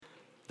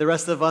the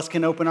rest of us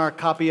can open our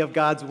copy of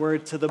God's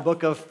Word to the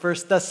book of 1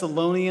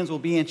 Thessalonians. We'll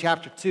be in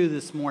chapter 2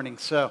 this morning.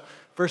 So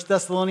 1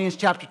 Thessalonians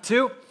chapter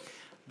 2,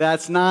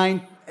 that's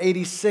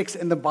 986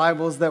 in the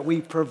Bibles that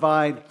we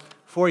provide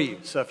for you.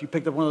 So if you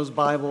picked up one of those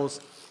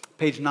Bibles,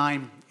 page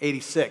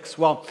 986.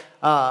 Well,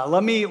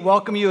 let me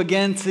welcome you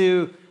again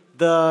to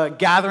the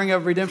gathering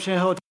of Redemption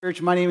Hill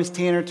Church. My name is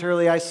Tanner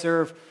Turley. I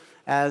serve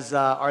as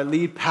our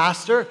lead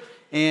pastor,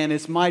 and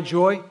it's my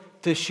joy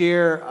to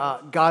share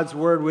God's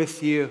Word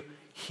with you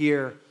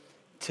here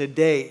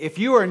today. If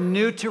you are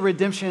new to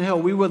Redemption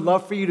Hill, we would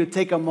love for you to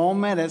take a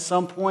moment at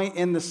some point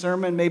in the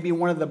sermon, maybe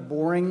one of the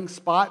boring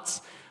spots,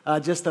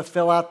 just to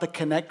fill out the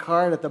Connect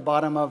card at the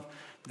bottom of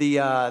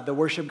the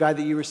worship guide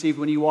that you received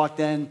when you walked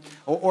in,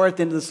 or at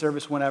the end of the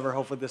service, whenever.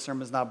 Hopefully the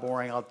sermon's not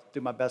boring. I'll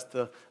do my best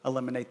to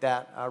eliminate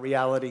that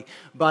reality.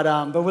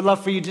 But we'd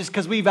love for you, just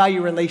because we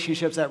value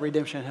relationships at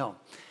Redemption Hill.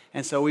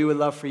 And so we would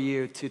love for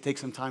you to take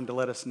some time to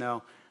let us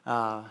know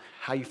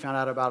how you found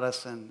out about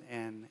us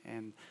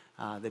and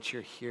that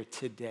you're here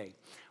today.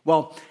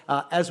 Well,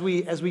 as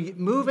we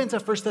move into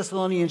 1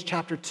 Thessalonians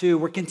chapter 2,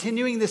 we're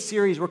continuing this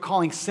series we're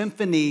calling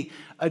Symphony,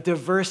 a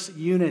Diverse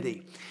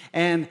Unity.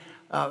 And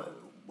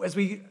as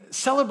we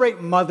celebrate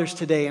mothers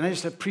today, and I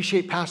just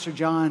appreciate Pastor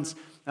John's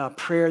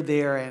prayer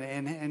there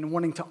and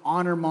wanting to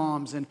honor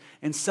moms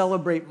and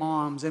celebrate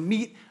moms and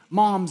meet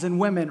moms and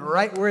women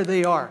right where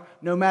they are.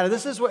 No matter,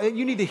 this is what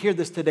you need to hear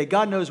this today.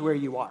 God knows where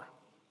you are.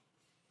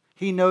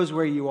 He knows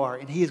where you are,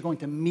 and He is going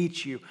to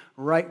meet you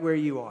right where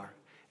you are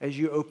as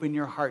you open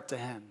your heart to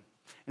Him.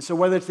 And so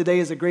whether today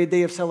is a great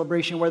day of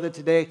celebration, whether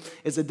today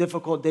is a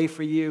difficult day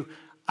for you,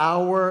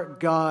 our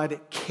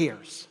God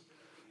cares.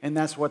 And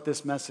that's what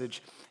this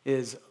message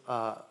is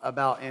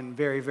about in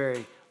very,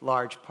 very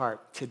large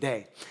part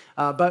today.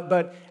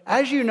 But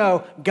as you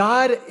know,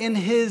 God in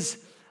His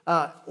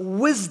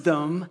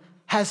wisdom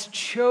has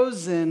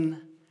chosen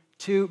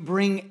to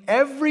bring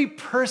every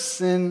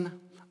person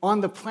on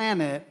the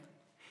planet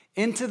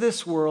into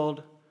this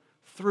world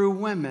through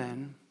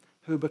women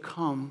who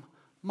become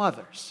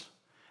mothers.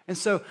 And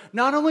so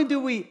not only do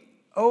we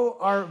owe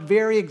our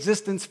very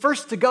existence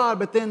first to God,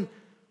 but then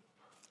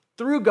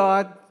through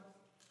God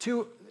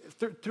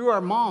through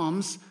our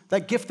moms,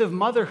 that gift of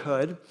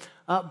motherhood,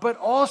 but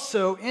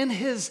also in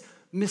His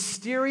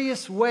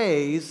mysterious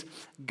ways,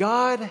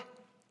 God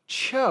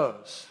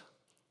chose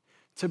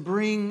to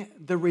bring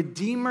the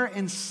Redeemer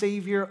and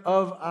Savior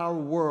of our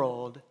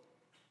world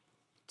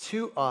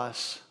to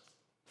us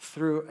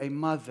through a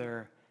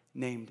mother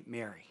named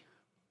Mary.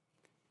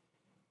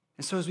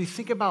 And so as we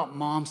think about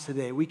moms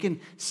today, we can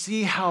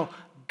see how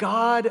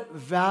God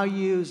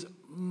values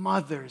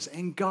mothers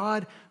and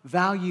God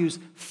values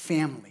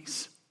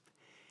families.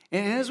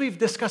 And as we've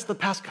discussed the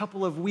past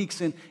couple of weeks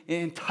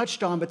and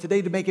touched on, but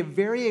today to make it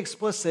very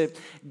explicit,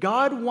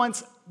 God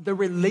wants the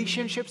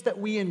relationships that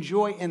we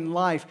enjoy in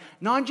life,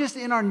 not just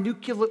in our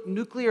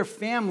nuclear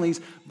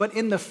families, but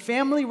in the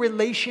family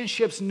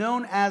relationships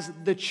known as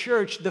the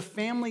church, the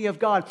family of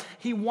God.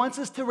 He wants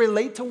us to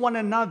relate to one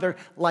another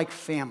like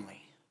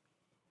family.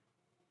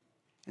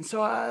 And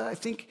so I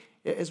think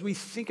as we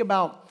think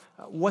about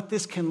what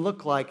this can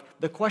look like,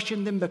 the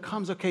question then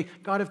becomes, okay,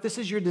 God, if this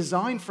is your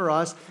design for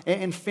us,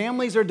 and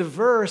families are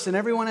diverse, and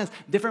everyone has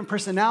different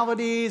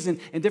personalities and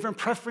different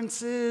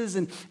preferences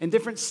and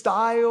different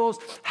styles,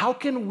 how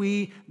can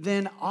we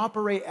then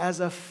operate as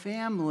a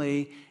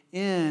family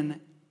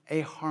in a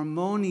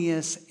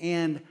harmonious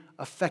and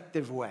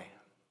effective way?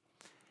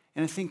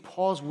 And I think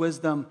Paul's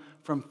wisdom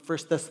from 1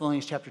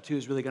 Thessalonians chapter 2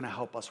 is really going to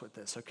help us with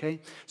this, okay?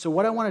 So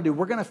what I want to do,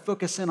 we're going to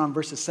focus in on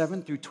verses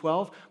 7 through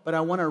 12, but I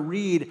want to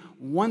read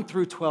 1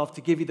 through 12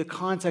 to give you the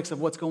context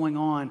of what's going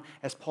on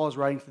as Paul's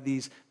writing to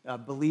these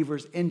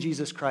believers in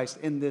Jesus Christ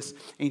in this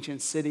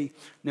ancient city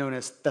known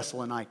as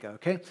Thessalonica,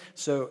 okay?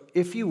 So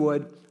if you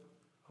would,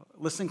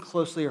 listen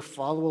closely or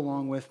follow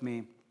along with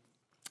me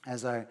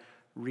as I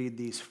read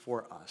these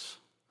for us.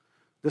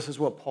 This is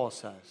what Paul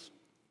says.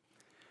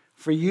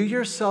 For you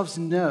yourselves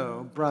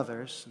know,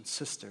 brothers and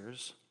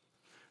sisters,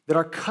 that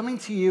our coming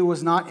to you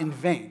was not in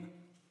vain.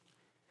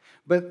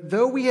 But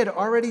though we had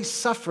already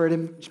suffered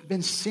and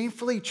been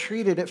shamefully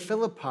treated at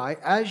Philippi,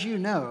 as you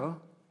know,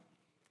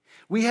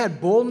 we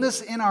had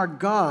boldness in our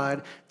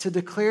God to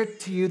declare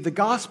to you the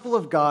gospel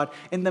of God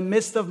in the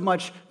midst of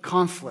much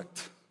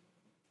conflict.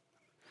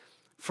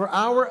 For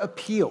our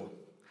appeal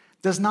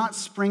does not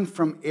spring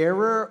from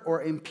error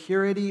or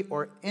impurity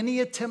or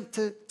any attempt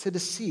to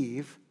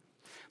deceive,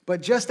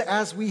 but just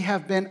as we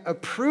have been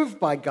approved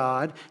by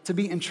God to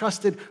be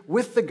entrusted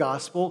with the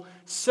gospel,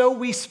 so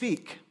we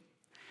speak,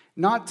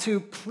 not to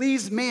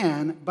please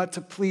man, but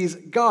to please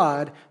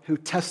God who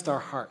tests our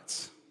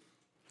hearts.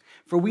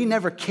 For we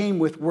never came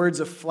with words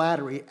of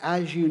flattery,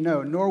 as you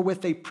know, nor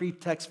with a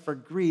pretext for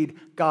greed,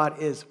 God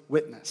is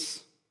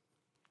witness.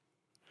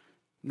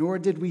 Nor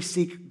did we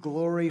seek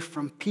glory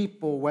from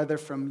people, whether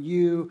from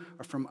you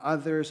or from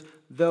others,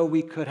 though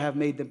we could have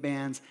made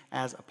demands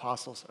as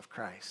apostles of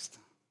Christ.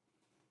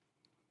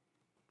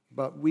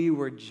 But we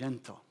were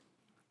gentle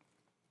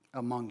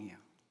among you,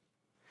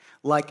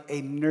 like a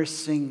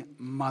nursing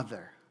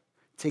mother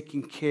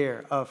taking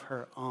care of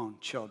her own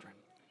children.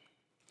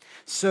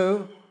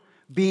 So,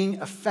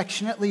 being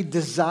affectionately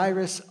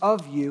desirous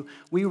of you,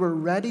 we were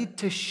ready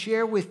to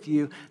share with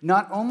you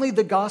not only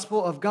the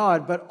gospel of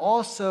God, but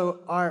also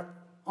our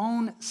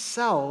own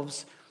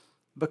selves,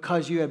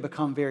 because you had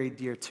become very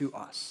dear to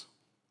us.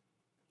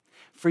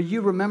 For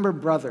you remember,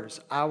 brothers,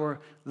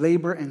 our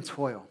labor and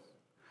toil.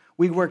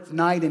 We worked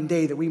night and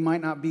day that we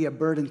might not be a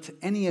burden to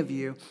any of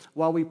you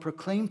while we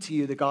proclaim to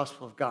you the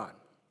gospel of God.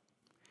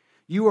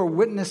 You are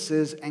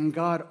witnesses, and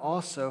God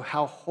also,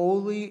 how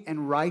holy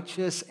and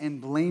righteous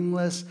and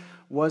blameless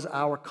was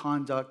our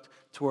conduct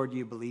toward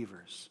you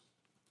believers.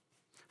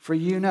 For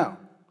you know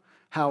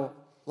how,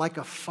 like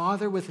a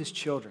father with his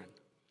children,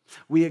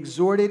 we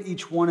exhorted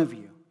each one of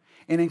you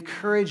and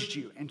encouraged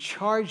you and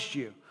charged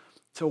you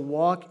to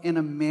walk in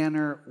a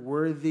manner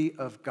worthy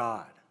of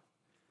God,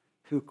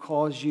 who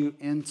calls you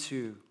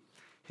into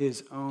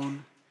his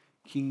own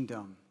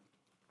kingdom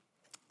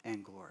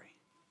and glory.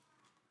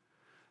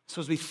 So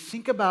as we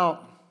think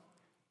about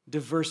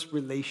diverse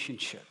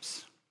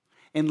relationships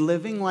and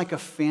living like a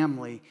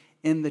family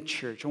in the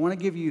church, I want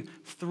to give you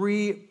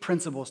three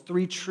principles,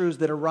 three truths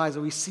that arise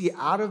that we see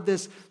out of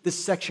this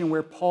section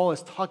where Paul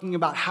is talking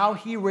about how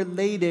he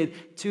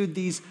related to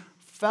these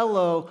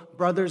fellow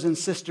brothers and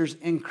sisters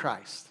in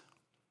Christ.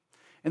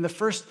 And the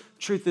first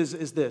truth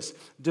is this: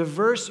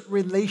 diverse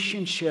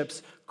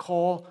relationships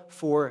call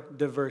for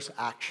diverse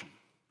action.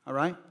 All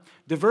right?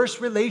 Diverse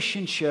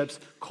relationships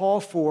call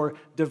for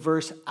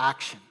diverse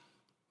action.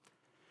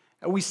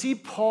 And we see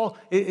Paul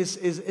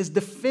is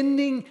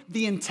defending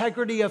the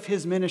integrity of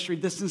his ministry,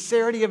 the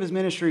sincerity of his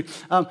ministry.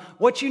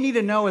 What you need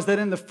to know is that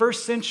in the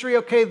first century,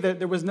 okay,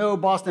 there was no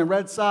Boston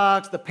Red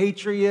Sox, the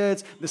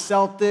Patriots, the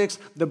Celtics,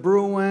 the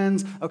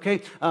Bruins,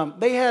 okay?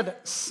 They had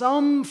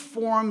some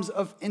forms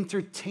of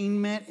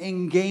entertainment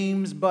and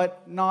games,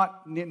 but no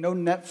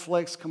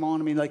Netflix, come on.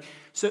 I mean,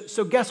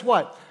 so guess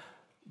what?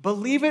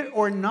 Believe it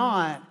or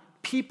not,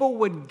 people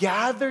would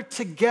gather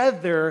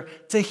together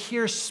to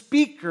hear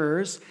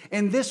speakers,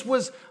 and this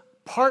was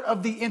part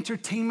of the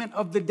entertainment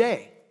of the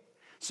day.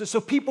 So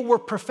people were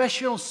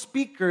professional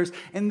speakers,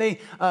 and they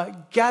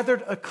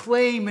gathered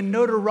acclaim and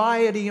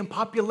notoriety and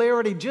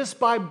popularity just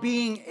by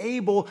being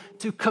able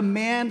to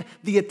command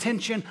the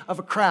attention of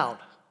a crowd.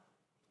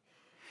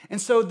 And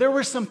so there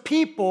were some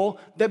people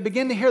that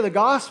began to hear the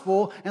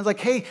gospel and it's like,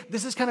 hey,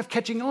 this is kind of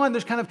catching on.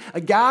 There's kind of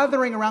a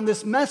gathering around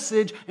this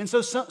message. And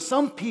so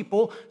some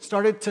people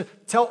started to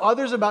tell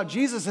others about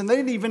Jesus, and they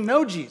didn't even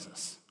know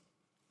Jesus.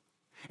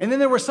 And then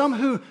there were some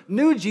who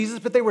knew Jesus,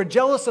 but they were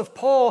jealous of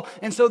Paul.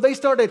 And so they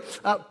started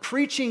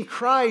preaching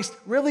Christ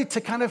really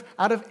to kind of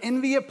out of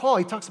envy at Paul.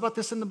 He talks about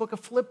this in the book of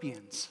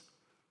Philippians.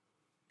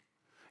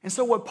 And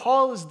so what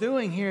Paul is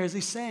doing here is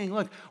he's saying,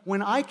 look,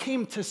 when I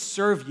came to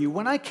serve you,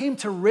 when I came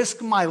to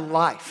risk my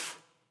life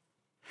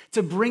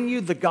to bring you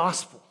the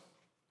gospel,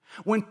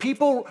 when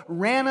people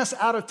ran us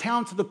out of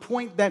town to the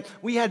point that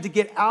we had to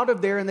get out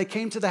of there, and they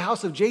came to the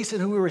house of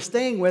Jason, who we were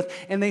staying with,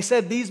 and they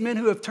said, these men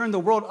who have turned the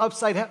world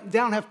upside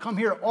down have come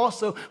here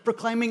also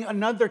proclaiming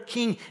another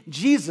king,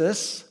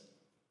 Jesus.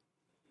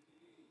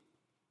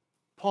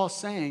 Paul's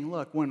saying,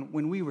 look, when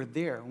we were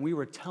there, when we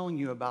were telling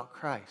you about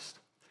Christ,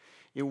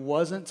 it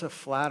wasn't to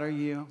flatter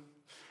you,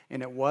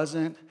 and it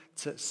wasn't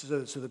so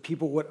that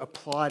people would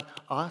applaud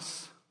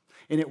us,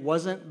 and it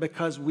wasn't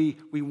because we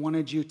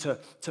wanted you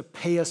to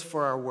pay us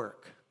for our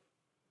work.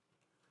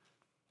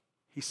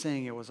 He's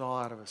saying it was all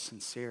out of a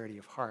sincerity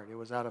of heart. It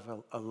was out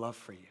of a love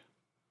for you.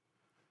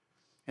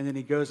 And then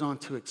he goes on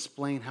to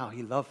explain how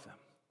he loved them,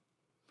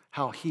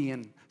 how he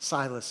and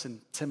Silas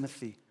and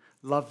Timothy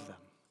loved them.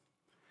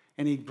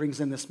 And he brings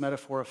in this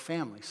metaphor of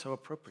family, so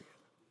appropriate.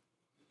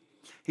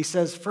 He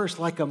says, first,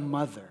 like a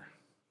mother.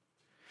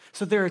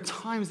 So there are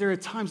times,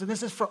 and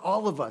this is for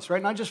all of us,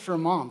 right? Not just for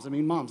moms. I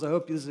mean, moms, I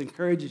hope this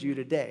encourages you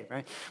today,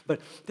 right? But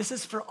this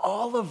is for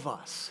all of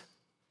us.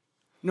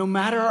 No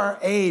matter our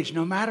age,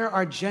 no matter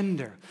our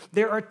gender,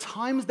 there are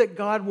times that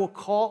God will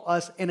call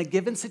us in a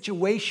given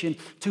situation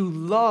to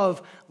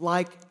love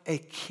like a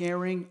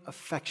caring,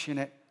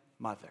 affectionate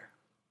mother.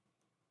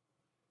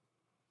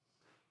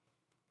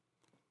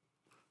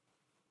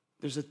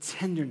 There's a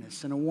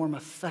tenderness and a warm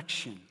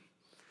affection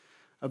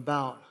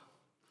about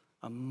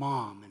a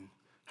mom and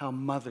how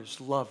mothers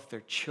love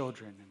their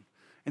children.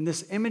 And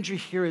this imagery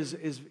here is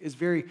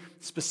very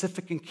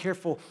specific and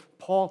careful.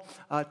 Paul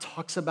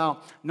talks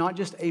about not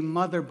just a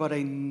mother, but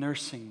a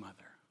nursing mother.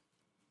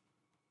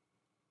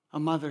 A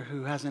mother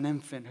who has an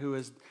infant who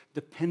is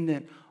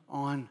dependent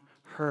on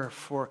her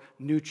for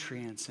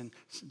nutrients and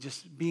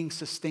just being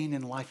sustained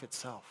in life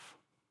itself.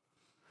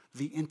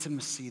 The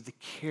intimacy, the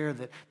care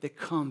that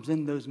comes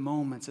in those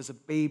moments as a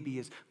baby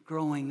is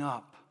growing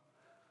up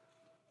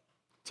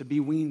to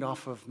be weaned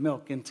off of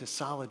milk into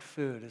solid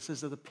food. This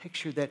is the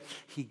picture that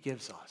he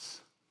gives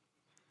us.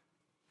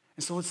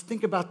 And so let's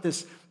think about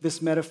this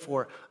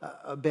metaphor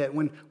a bit.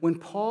 When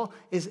Paul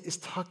is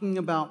talking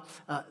about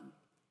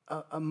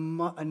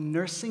a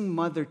nursing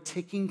mother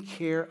taking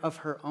care of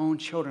her own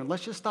children,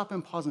 let's just stop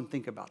and pause and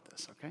think about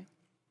this, okay?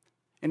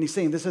 And he's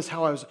saying, this is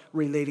how I was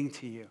relating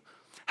to you.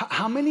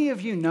 How many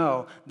of you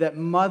know that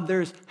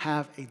mothers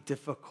have a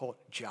difficult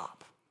job?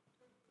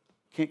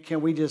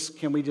 Can we just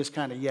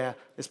kind of, yeah,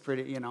 it's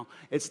pretty,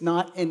 it's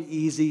not an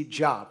easy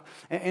job.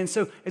 And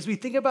so as we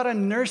think about a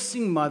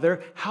nursing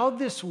mother, how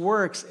this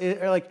works,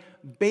 like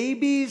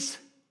babies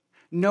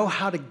know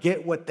how to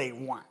get what they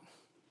want.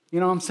 You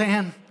know what I'm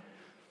saying?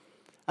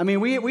 I mean,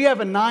 we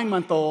have a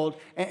 9-month-old,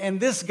 and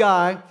this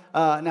guy,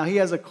 now he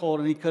has a cold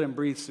and he couldn't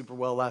breathe super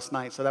well last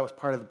night, so that was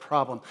part of the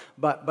problem.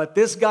 But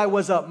this guy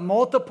was up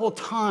multiple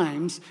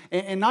times,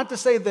 and not to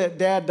say that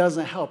dad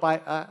doesn't help.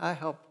 I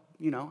help.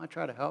 I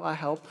try to help. I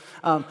help.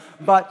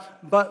 But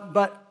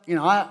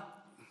I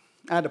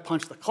had to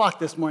punch the clock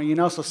this morning,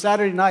 so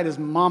Saturday night is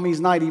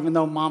mommy's night, even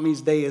though mommy's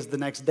day is the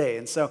next day.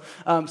 And so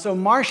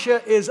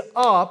Marcia is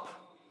up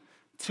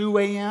 2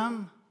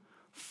 a.m.,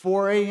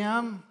 4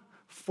 a.m.,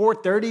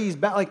 4:30. He's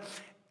back,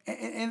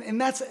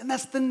 and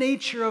that's the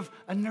nature of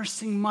a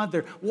nursing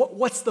mother.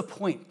 What's the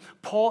point?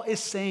 Paul is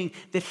saying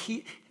that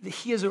he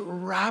is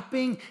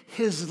wrapping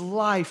his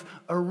life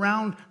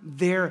around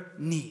their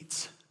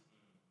needs.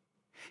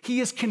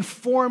 He is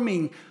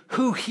conforming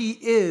who he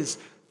is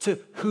to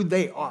who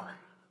they are.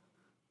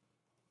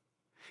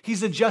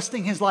 He's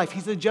adjusting his life.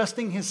 He's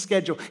adjusting his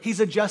schedule.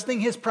 He's adjusting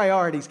his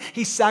priorities.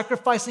 He's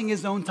sacrificing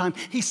his own time.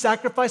 He's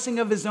sacrificing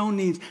of his own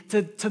needs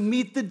to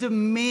meet the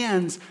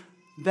demands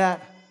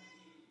that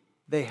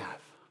they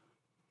have.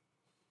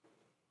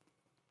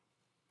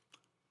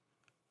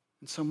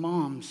 And so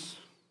moms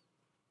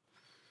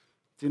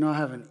do not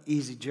have an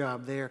easy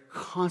job. They are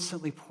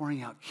constantly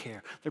pouring out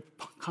care. They're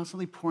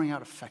constantly pouring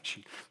out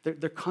affection.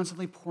 They're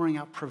constantly pouring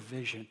out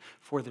provision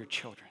for their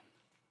children.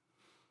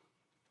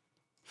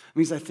 It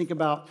means I think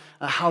about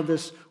how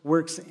this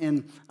works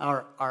in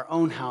our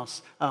own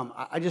house.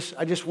 I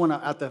just want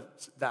to, at the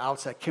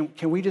outset,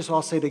 can we just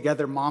all say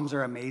together, moms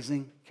are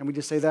amazing? Can we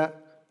just say that?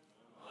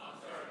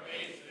 Moms are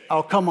amazing.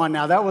 Oh, come on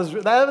now. That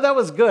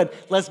was good.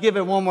 Let's give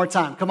it one more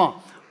time. Come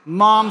on.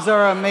 Moms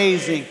are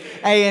amazing.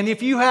 Hey, and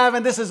if you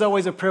haven't, this is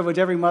always a privilege.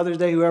 Every Mother's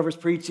Day, whoever's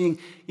preaching,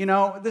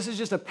 this is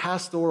just a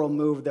pastoral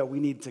move that we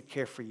need to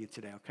care for you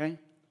today, okay?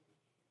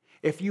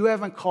 If you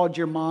haven't called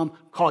your mom,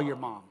 call your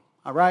mom,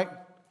 all right?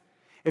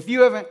 If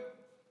you haven't,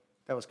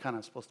 that was kind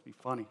of supposed to be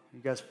funny.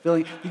 You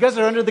guys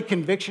are under the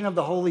conviction of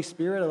the Holy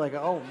Spirit, like,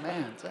 oh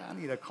man, I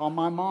need to call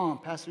my mom.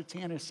 Pastor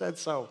Tanner said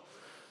so.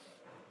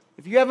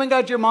 If you haven't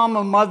got your mom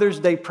a Mother's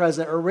Day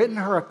present or written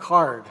her a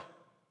card,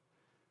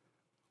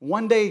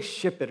 one day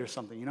ship it or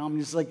something. I'm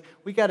just like,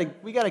 we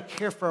gotta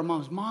care for our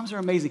moms. Moms are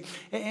amazing.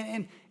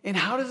 And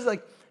how does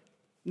it,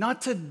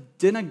 not to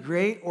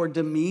denigrate or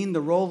demean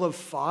the role of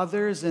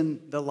fathers in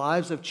the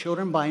lives of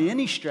children by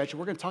any stretch.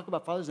 We're going to talk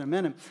about fathers in a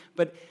minute.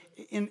 But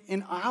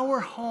in our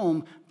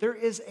home, there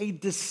is a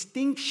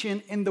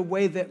distinction in the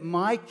way that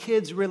my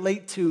kids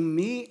relate to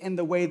me and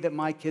the way that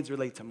my kids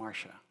relate to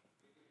Marcia.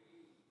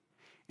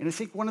 And I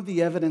think one of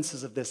the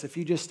evidences of this, if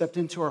you just stepped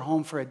into our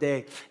home for a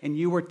day and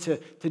you were to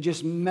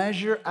just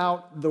measure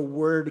out the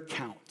word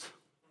count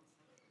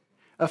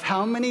of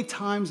how many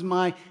times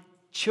my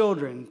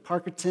children,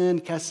 Parker 10,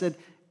 Cassidy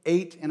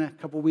 8 in a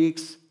couple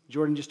weeks,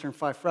 Jordan just turned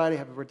 5 Friday,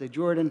 happy birthday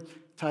Jordan,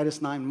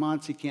 Titus 9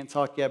 months, he can't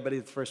talk yet, but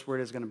the first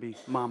word is going to be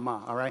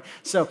mama, all right?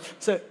 So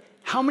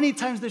how many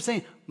times they're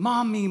saying,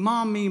 mommy,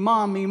 mommy,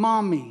 mommy,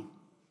 mommy.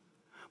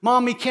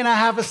 Mommy, can I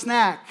have a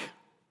snack?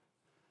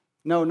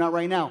 No, not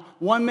right now.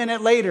 1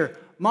 minute later,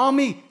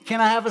 mommy,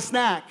 can I have a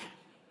snack?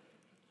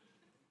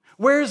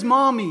 Where's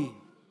mommy?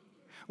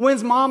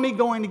 When's mommy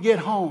going to get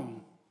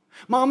home?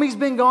 Mommy's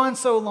been gone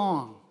so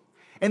long.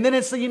 And then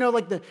it's,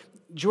 like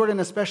Jordan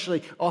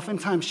especially,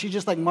 oftentimes she's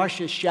just like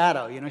Marcia's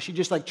shadow. She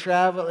just like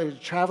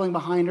traveling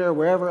behind her,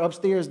 wherever,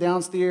 upstairs,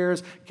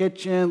 downstairs,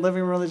 kitchen,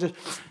 living room.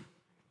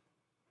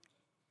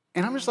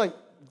 And I'm just like,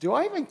 do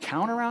I even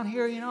count around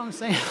here? You know what I'm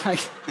saying? Like,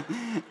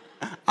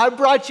 I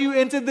brought you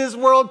into this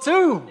world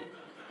too.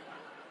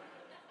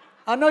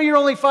 I know you're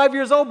only 5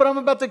 years old, but I'm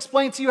about to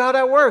explain to you how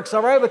that works,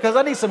 all right? Because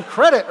I need some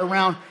credit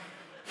around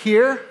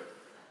here.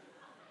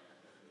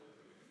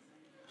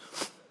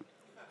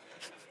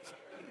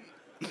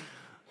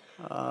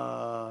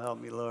 Help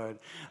me, Lord.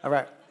 All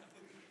right.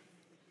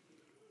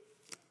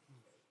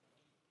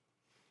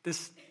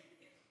 This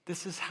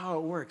is how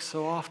it works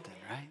so often,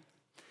 right?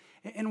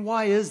 And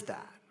why is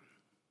that?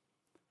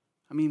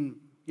 I mean,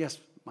 yes,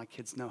 my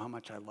kids know how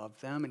much I love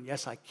them, and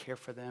yes, I care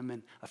for them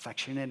in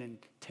affectionate and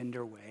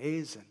tender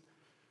ways,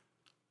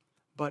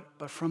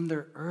 but from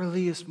their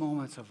earliest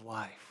moments of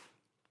life,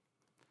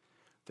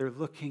 they're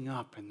looking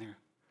up and they're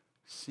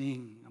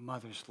seeing a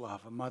mother's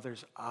love, a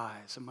mother's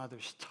eyes, a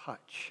mother's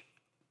touch.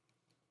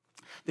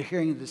 They're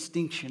hearing a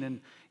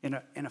distinction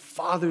in a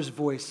father's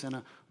voice and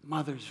a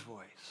mother's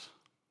voice.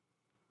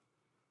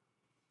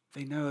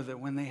 They know that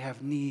when they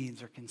have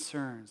needs or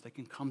concerns, they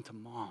can come to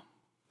mom.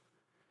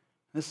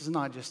 This is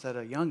not just at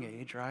a young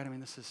age, right? I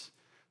mean, this is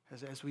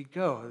as we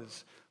go.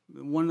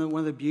 One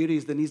of the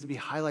beauties that needs to be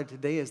highlighted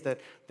today is that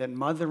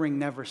mothering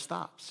never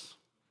stops.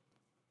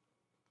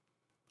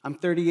 I'm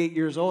 38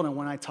 years old, and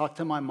when I talk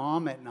to my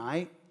mom at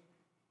night,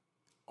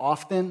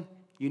 often,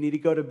 You need to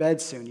go to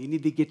bed soon. You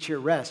need to get your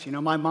rest.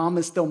 My mom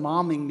is still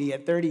momming me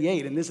at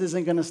 38, and this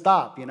isn't going to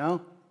stop, And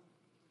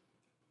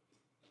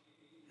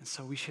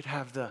so we should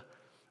have the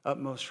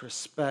utmost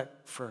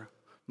respect for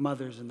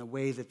mothers and the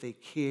way that they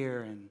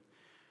care and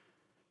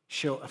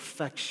show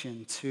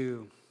affection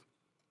to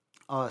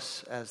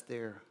us as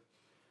their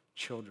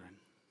children.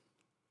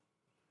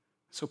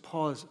 So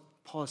Paul is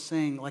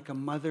saying, like a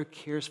mother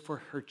cares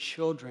for her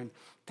children,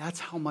 that's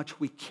how much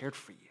we cared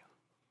for you.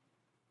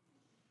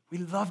 We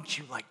loved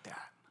you like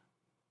that.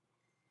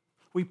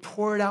 We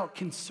poured out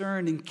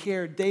concern and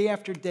care day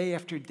after day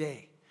after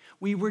day.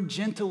 We were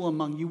gentle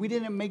among you. We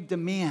didn't make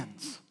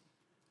demands.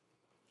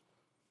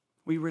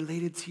 We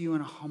related to you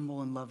in a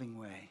humble and loving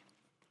way.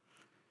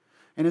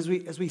 And as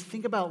we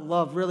think about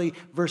love, really,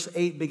 verse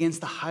 8 begins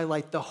to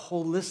highlight the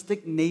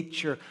holistic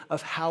nature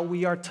of how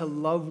we are to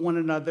love one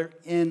another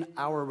in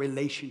our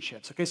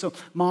relationships. Okay, so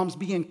moms,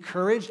 be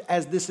encouraged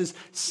as this is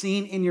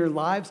seen in your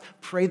lives.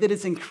 Pray that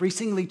it's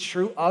increasingly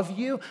true of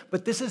you,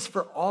 but this is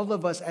for all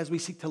of us as we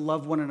seek to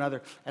love one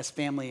another as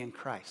family in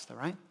Christ, all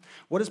right?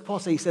 What does Paul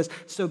say? He says,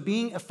 so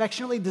being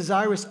affectionately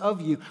desirous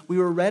of you, we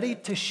were ready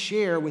to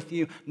share with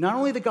you not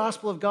only the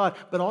gospel of God,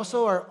 but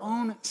also our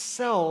own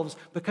selves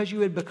because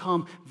you had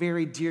become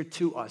very dear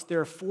to us.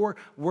 There are 4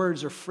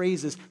 words or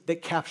phrases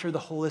that capture the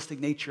holistic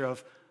nature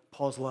of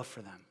Paul's love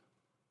for them.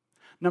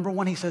 Number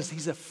 1, he says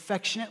he's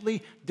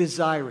affectionately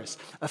desirous.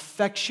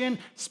 Affection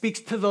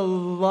speaks to the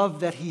love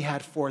that he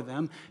had for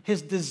them.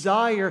 His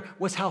desire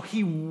was how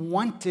he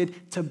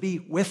wanted to be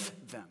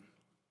with them.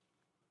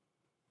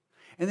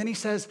 And then he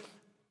says,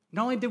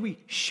 not only did we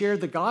share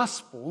the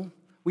gospel,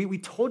 we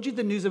told you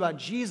the news about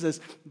Jesus,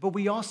 but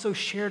we also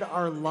shared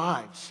our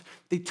lives.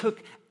 They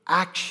took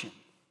action.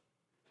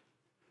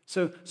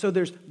 So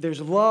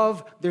there's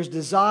love, there's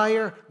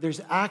desire, there's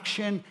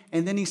action,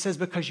 and then he says,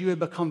 because you have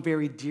become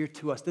very dear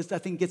to us. This, I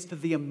think, gets to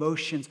the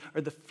emotions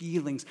or the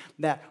feelings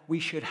that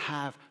we should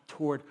have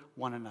toward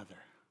one another.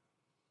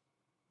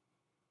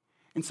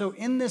 And so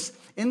in this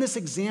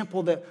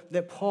example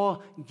that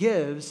Paul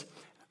gives,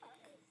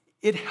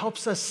 it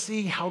helps us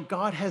see how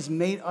God has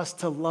made us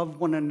to love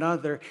one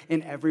another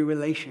in every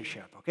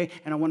relationship, okay?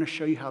 And I want to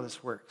show you how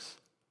this works.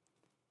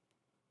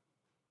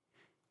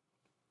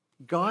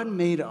 God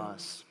made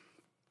us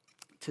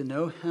to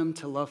know him,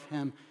 to love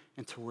him,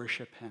 and to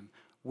worship him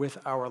with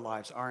our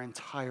lives, our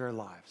entire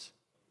lives.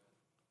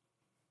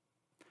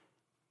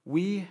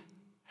 We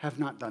have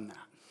not done that.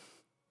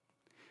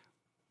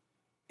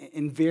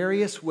 In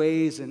various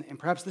ways, and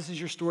perhaps this is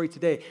your story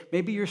today.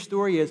 Maybe your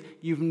story is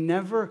you've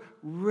never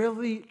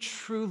really,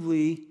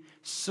 truly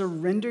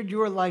surrendered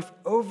your life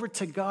over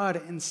to God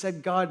and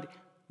said, God,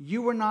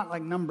 you were not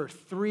like number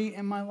 3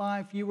 in my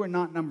life. You were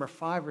not number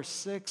 5 or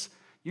 6.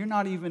 You're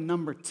not even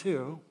number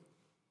 2.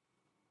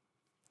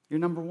 You're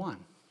number 1.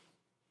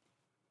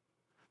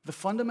 The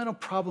fundamental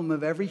problem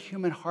of every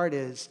human heart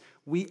is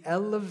we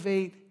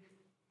elevate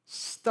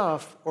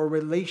stuff or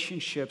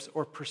relationships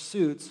or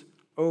pursuits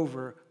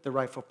over the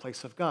rightful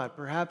place of God.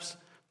 Perhaps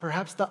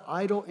the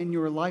idol in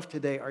your life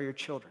today are your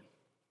children.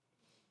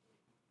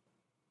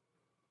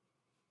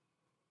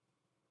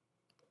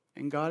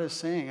 And God is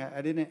saying,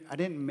 I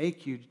didn't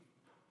make you,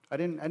 I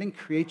didn't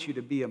create you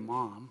to be a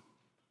mom.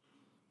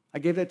 I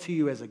gave that to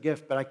you as a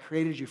gift, but I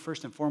created you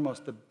first and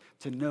foremost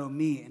to know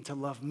me and to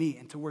love me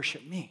and to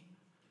worship me.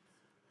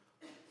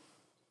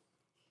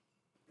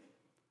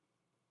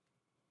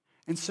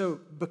 And so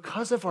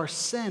because of our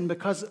sin,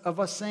 because of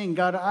us saying,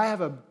 God, I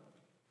have a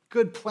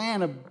good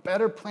plan, a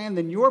better plan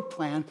than your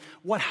plan,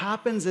 what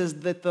happens is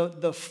that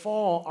the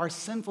fall, our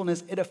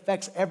sinfulness, it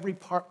affects every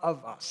part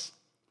of us.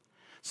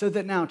 So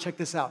that now, check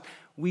this out,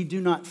 we do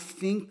not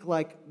think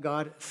like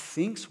God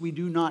thinks. We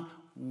do not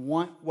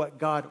want what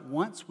God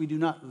wants. We do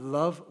not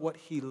love what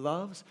he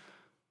loves.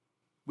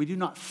 We do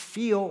not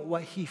feel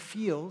what he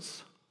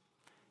feels.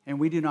 And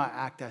we do not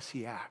act as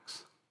he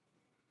acts.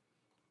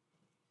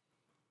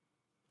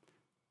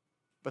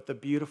 But the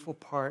beautiful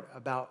part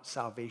about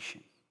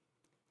salvation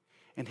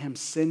and him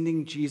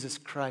sending Jesus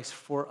Christ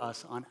for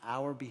us on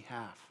our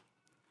behalf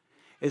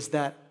is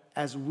that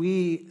as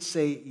we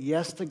say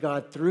yes to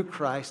God through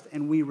Christ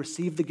and we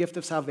receive the gift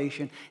of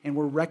salvation and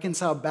we're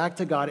reconciled back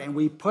to God and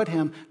we put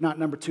him, not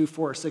number 2,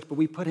 4, or 6, but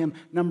we put him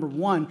number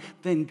 1,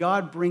 then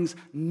God brings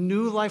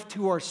new life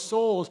to our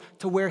souls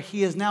to where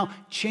he is now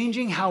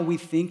changing how we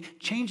think,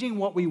 changing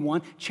what we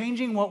want,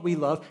 changing what we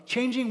love,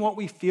 changing what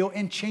we feel,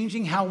 and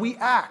changing how we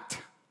act.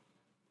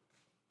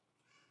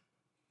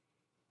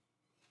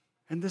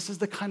 And this is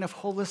the kind of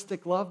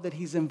holistic love that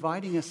he's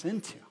inviting us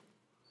into.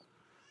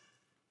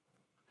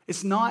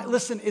 It's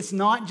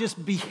not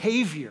just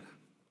behavior.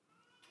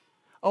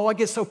 Oh, I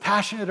get so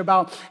passionate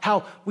about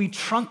how we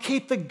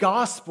truncate the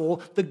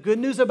gospel, the good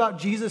news about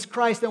Jesus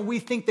Christ, and we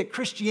think that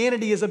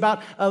Christianity is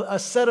about a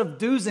set of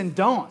do's and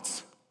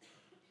don'ts.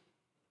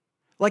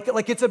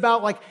 Like it's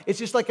about it's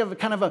just like a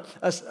kind of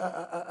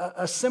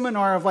a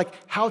seminar of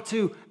how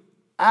to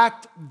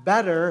act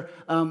better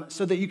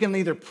so that you can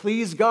either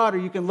please God or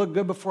you can look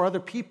good before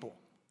other people,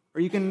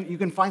 or you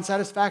can find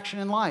satisfaction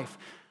in life.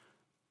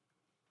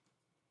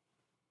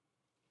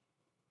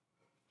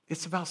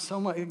 It's about so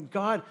much.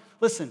 God,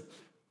 listen,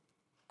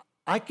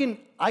 I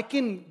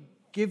can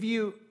give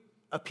you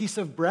a piece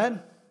of bread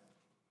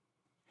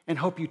and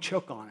hope you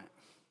choke on it.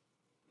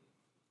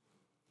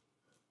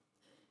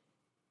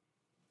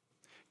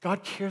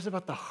 God cares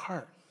about the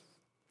heart.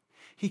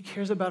 He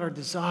cares about our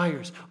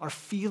desires, our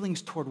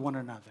feelings toward one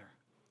another,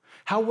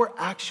 how we're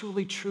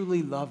actually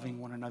truly loving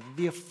one another,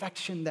 the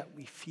affection that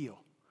we feel.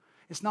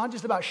 It's not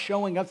just about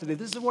showing up today.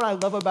 This is what I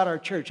love about our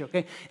church,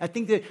 okay? I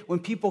think that when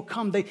people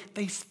come, they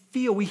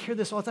feel, we hear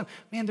this all the time,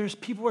 man, there's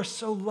people who are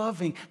so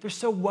loving, they're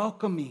so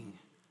welcoming,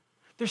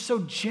 they're so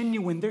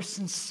genuine, they're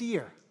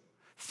sincere.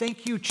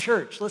 Thank you,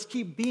 church. Let's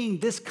keep being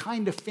this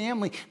kind of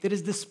family that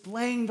is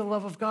displaying the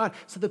love of God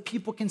so that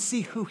people can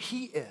see who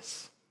He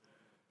is.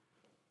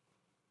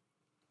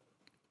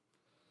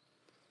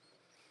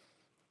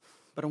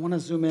 But I want to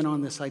zoom in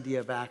on this idea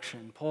of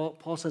action.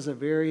 Paul says it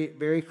very,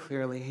 very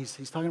clearly.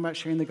 He's talking about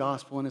sharing the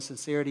gospel and the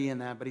sincerity in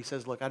that, but he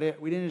says, look,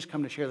 we didn't just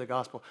come to share the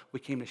gospel, we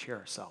came to share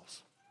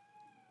ourselves.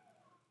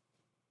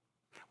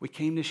 We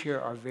came to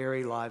share our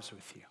very lives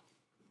with you.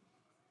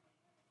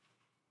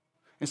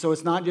 And so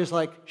it's not just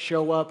like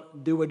show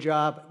up, do a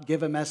job,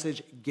 give a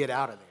message, get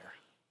out of there.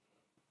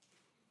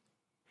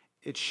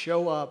 It's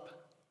show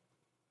up,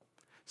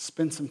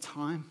 spend some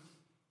time,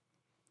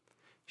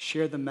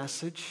 share the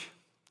message,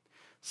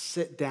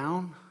 sit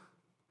down,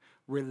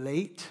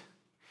 relate,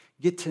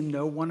 get to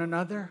know one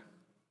another,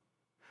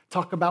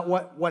 talk about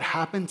what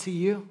happened to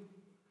you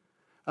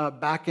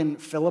back in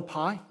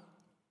Philippi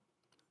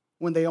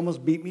when they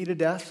almost beat me to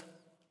death.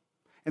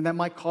 And that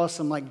might cause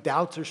some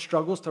doubts or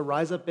struggles to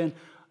rise up in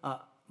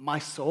my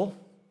soul.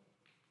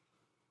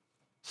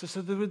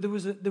 So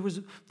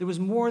there was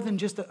more than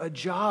just a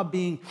job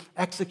being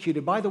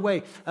executed. By the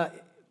way,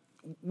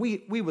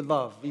 we would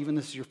love, even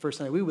this is your first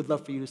Sunday, we would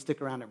love for you to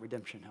stick around at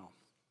Redemption Hill.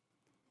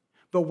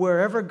 But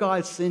wherever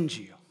God sends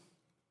you,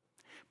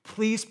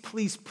 please,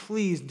 please,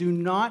 please do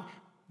not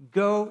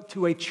go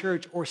to a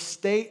church or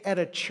stay at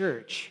a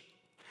church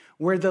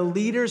where the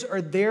leaders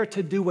are there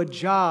to do a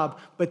job,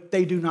 but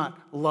they do not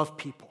love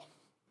people.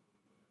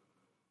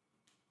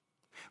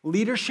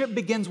 Leadership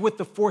begins with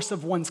the force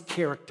of one's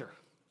character.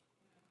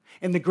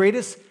 And the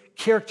greatest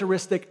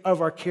characteristic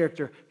of our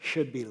character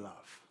should be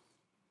love.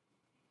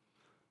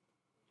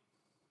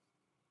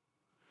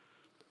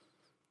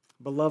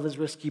 But love is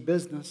risky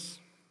business.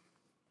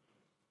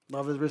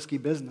 Love is risky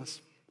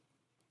business.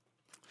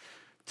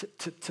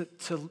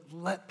 To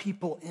let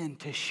people in,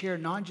 to share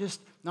not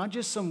just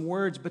some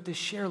words, but to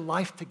share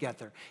life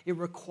together. It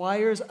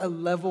requires a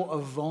level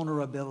of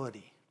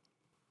vulnerability.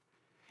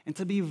 And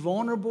to be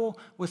vulnerable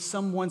with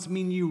someone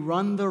means you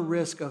run the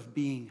risk of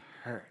being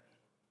hurt.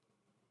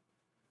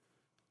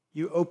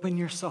 You open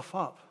yourself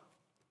up.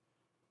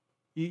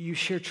 You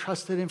share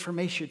trusted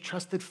information,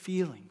 trusted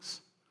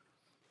feelings.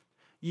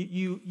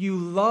 You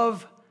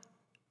love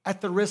at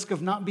the risk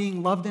of not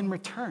being loved in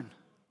return.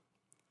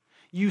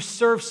 You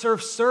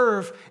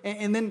serve,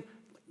 and then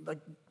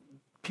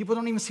people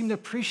don't even seem to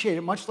appreciate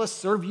it, much less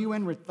serve you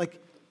in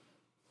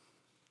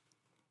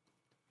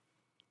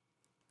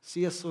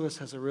C.S. Lewis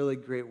has a really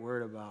great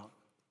word about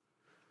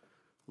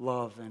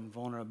love and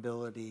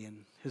vulnerability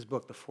in his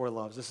book, The Four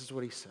Loves. This is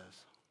what he says.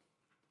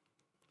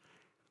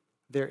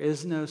 There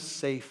is no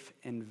safe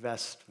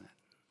investment.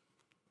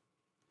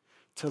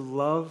 To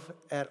love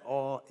at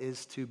all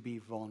is to be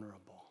vulnerable.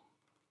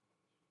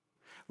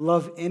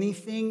 Love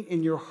anything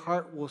in your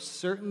heart will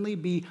certainly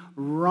be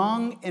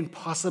wrong and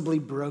possibly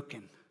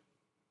broken.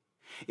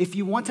 If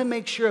you want to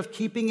make sure of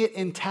keeping it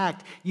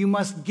intact, you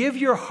must give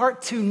your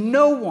heart to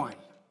no one,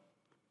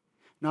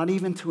 not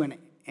even to an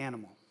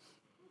animal.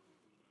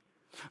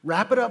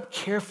 Wrap it up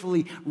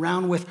carefully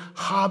round with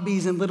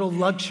hobbies and little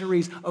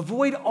luxuries.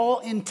 Avoid all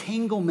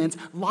entanglements.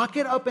 Lock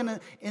it up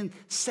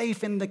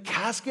safe in the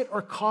casket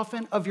or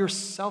coffin of your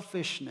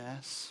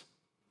selfishness.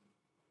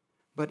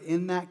 But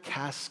in that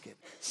casket,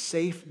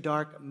 safe,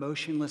 dark,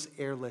 motionless,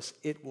 airless,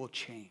 it will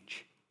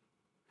change.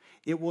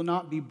 It will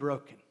not be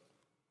broken.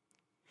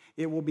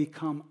 It will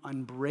become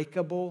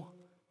unbreakable,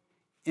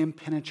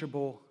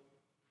 impenetrable,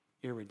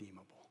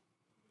 irredeemable.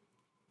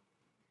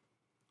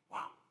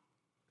 Wow.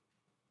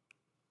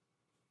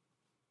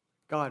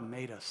 God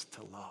made us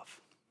to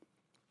love.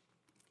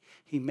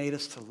 He made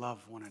us to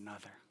love one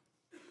another.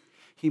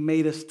 He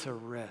made us to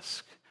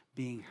risk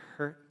being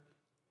hurt,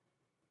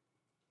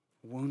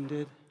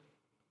 wounded,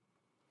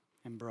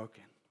 and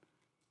broken.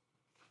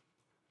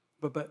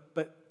 But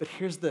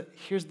here's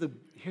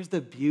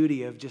the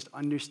beauty of just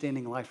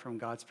understanding life from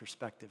God's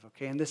perspective,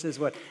 okay? And this is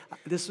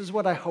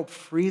what I hope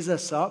frees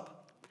us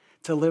up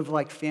to live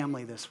like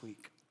family this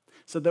week.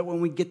 So that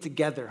when we get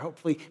together,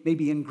 hopefully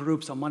maybe in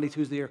groups on Monday,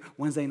 Tuesday, or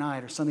Wednesday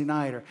night, or Sunday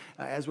night, or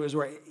as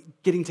we're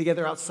getting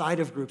together outside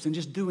of groups and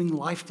just doing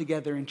life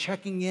together and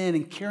checking in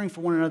and caring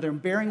for one another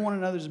and bearing one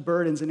another's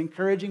burdens and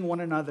encouraging one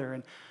another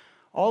and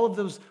all of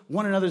those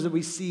one another's that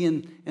we see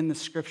in the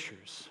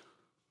scriptures.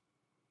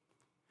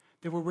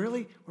 That we're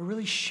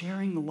really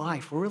sharing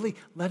life. We're really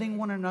letting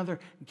one another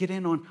get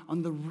in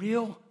on the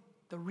real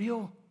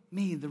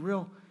me, the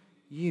real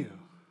you.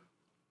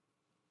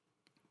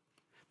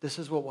 this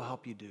is what will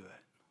help you do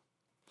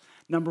it.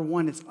 Number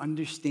one, it's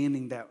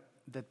understanding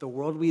that the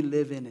world we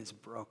live in is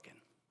broken.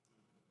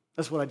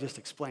 That's what I just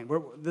explained.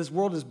 This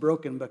world is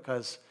broken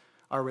because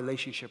our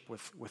relationship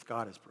with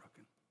God is broken.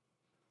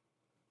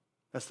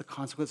 That's the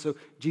consequence. So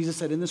Jesus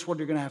said, in this world,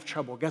 you're going to have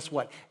trouble. Guess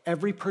what?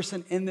 Every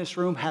person in this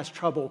room has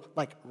trouble,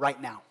 like right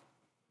now.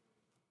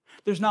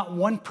 There's not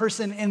one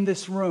person in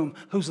this room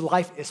whose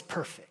life is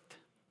perfect.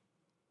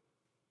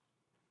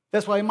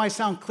 That's why it might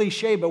sound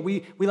cliche, but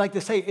we like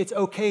to say it's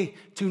okay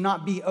to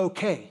not be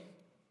okay.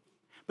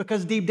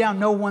 Because deep down,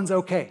 no one's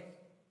okay.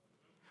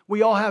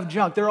 We all have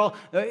junk. They're all,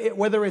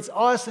 whether it's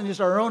us and just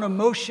our own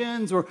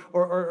emotions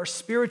or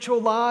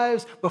spiritual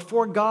lives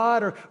before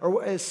God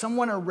or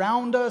someone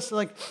around us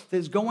like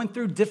that's going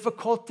through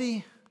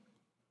difficulty,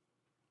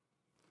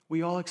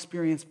 we all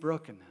experience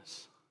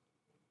brokenness.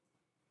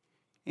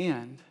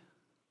 And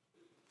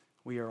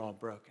we are all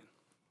broken.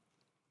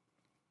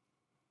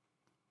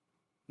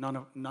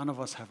 None of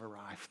us have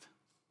arrived.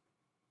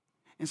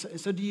 And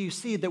so do you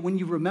see that when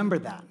you remember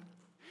that,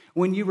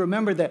 when you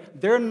remember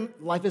that their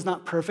life is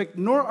not perfect,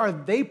 nor are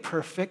they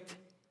perfect,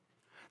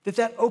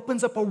 that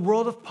opens up a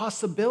world of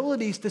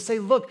possibilities to say,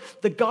 look,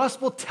 the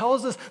gospel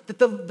tells us that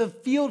the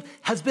field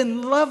has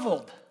been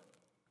leveled.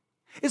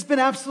 It's been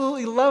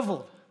absolutely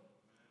leveled.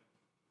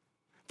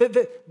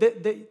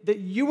 That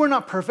you are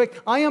not perfect,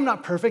 I am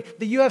not perfect,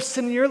 that you have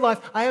sin in your life,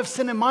 I have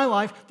sin in my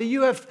life, that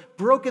you have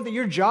broken, that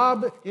your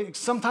job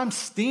sometimes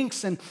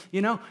stinks and,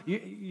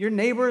 your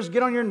neighbors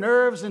get on your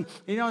nerves and,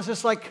 it's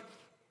just like,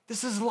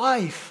 this is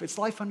life. It's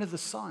life under the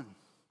sun.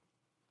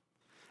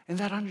 And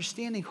that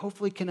understanding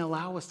hopefully can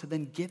allow us to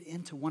then get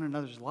into one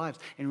another's lives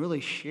and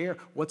really share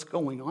what's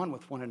going on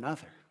with one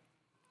another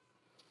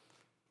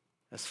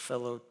as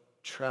fellow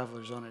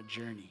travelers on a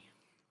journey.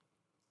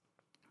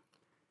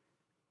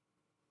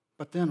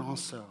 But then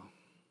also,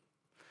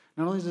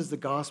 not only does the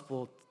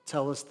gospel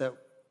tell us that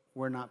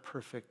we're not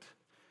perfect,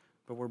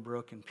 but we're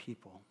broken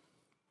people,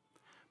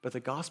 but the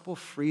gospel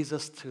frees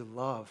us to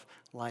love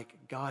like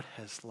God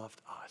has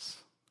loved us.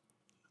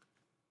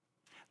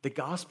 The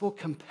gospel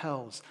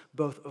compels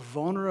both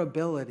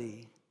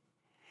vulnerability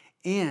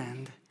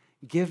and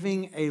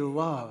giving a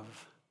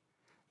love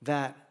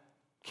that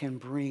can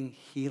bring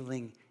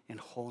healing and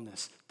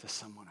wholeness to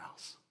someone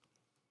else.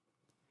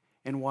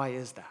 And why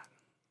is that?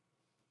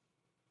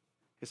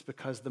 It's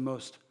because the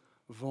most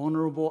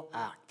vulnerable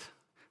act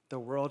the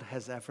world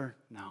has ever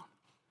known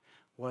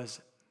was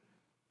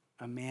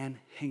a man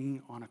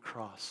hanging on a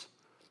cross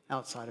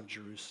outside of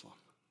Jerusalem,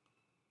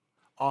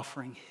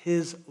 offering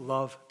his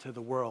love to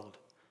the world,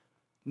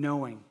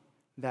 knowing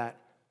that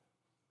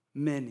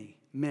many,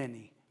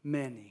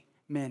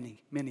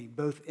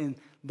 both in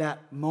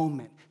that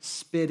moment,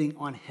 spitting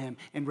on him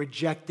and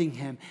rejecting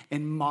him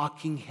and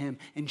mocking him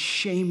and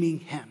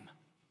shaming him,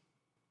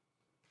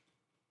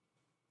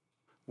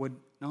 would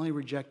not only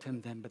reject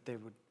him then, but they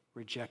would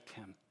reject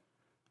him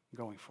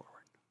going forward.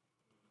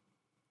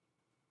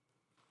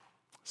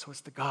 So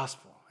it's the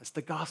gospel. It's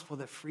the gospel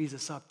that frees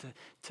us up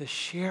to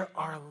share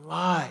our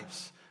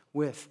lives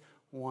with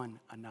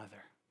one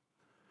another.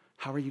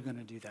 How are you going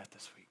to do that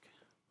this week?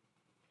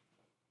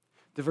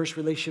 Diverse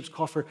relationships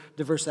call for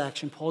diverse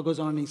action. Paul goes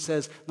on and he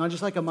says, not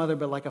just like a mother,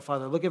 but like a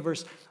father. Look at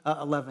verse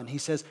 11. He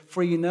says,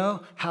 for you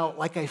know how,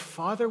 like a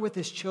father with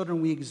his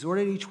children, we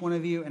exhorted each one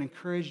of you and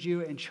encouraged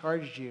you and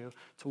charged you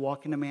to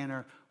walk in a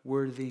manner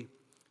worthy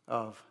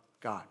of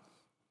God.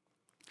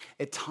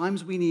 At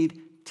times we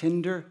need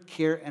tender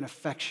care and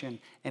affection,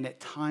 and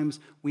at times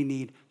we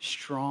need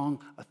strong,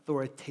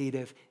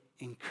 authoritative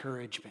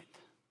encouragement.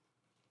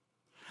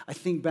 I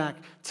think back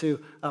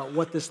to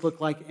what this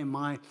looked like in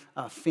my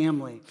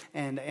family.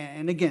 And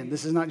again,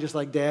 this is not just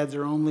like dads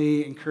are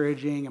only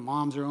encouraging and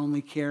moms are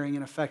only caring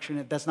and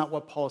affectionate. That's not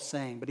what Paul's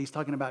saying. But he's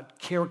talking about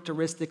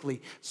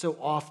characteristically, so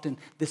often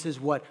this is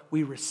what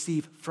we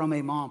receive from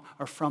a mom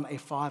or from a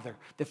father.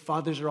 That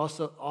fathers are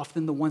also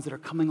often the ones that are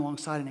coming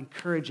alongside and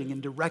encouraging and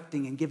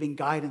directing and giving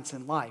guidance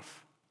in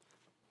life.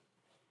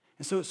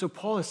 And so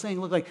Paul is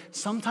saying, look, like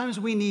sometimes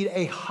we need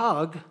a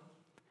hug,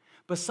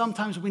 but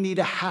sometimes we need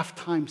a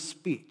halftime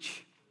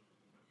speech.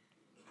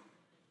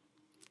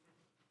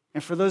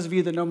 And for those of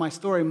you that know my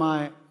story,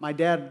 my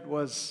dad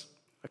was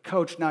a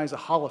coach. Now he's a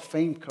Hall of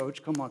Fame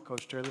coach. Come on,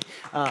 Coach Turley.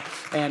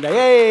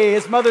 Hey,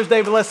 it's Mother's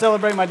Day, but let's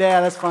celebrate my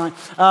dad. That's fine.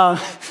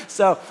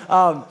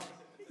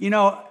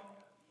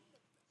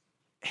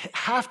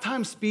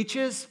 Halftime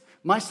speeches,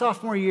 my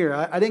sophomore year,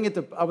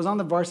 I was on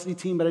the varsity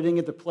team, but I didn't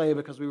get to play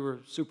because we were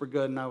super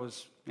good and I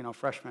was,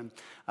 freshman.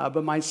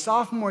 But my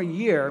sophomore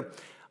year,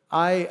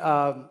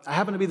 I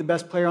happened to be the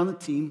best player on the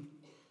team,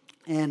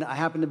 and I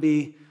happened to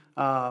be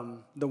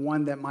the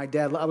one that my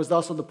dad, I was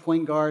also the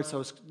point guard, so I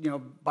was,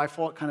 by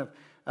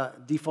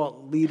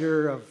default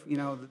leader of,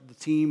 the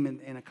team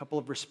in a couple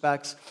of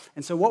respects.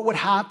 And so what would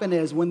happen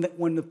is when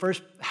the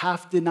first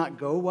half did not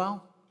go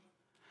well,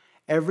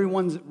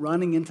 everyone's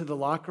running into the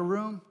locker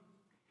room,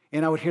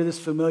 and I would hear this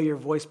familiar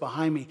voice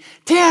behind me,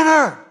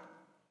 Tanner!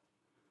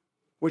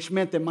 Which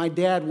meant that my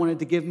dad wanted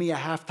to give me a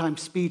halftime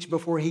speech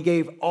before he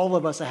gave all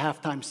of us a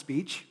halftime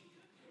speech.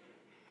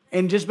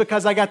 And just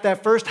because I got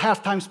that first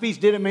halftime speech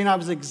didn't mean I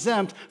was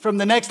exempt from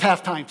the next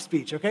halftime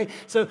speech, okay?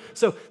 So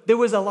there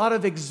was a lot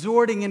of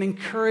exhorting and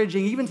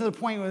encouraging, even to the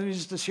point where,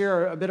 just to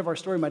share a bit of our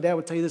story, my dad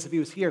would tell you this if he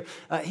was here.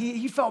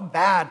 He felt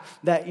bad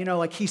that,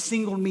 like he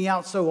singled me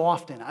out so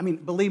often. I mean,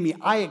 believe me,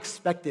 I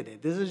expected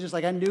it. This is just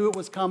like I knew it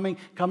was coming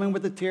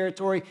with the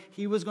territory.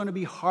 He was going to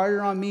be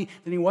harder on me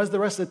than he was the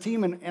rest of the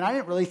team, and I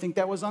didn't really think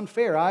that was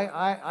unfair.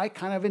 I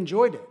kind of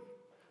enjoyed it.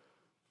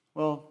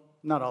 Well,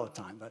 not all the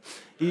time, but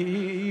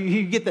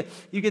you get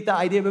the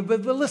idea.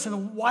 But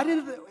listen, why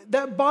did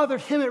that bother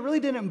him? It really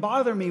didn't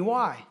bother me.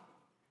 Why?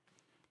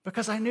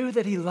 Because I knew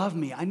that he loved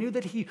me. I knew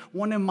that he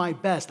wanted my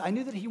best. I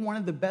knew that he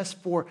wanted the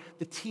best for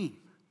the team.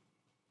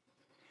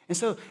 And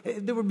so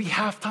there would be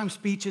halftime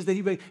speeches that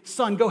he'd be,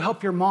 son, go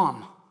help your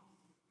mom.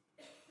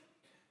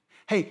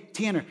 Hey,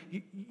 Tanner,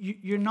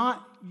 you're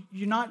not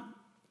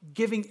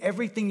giving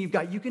everything you've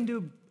got. You can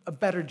do a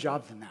better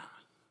job than that.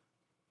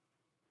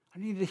 I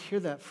needed to hear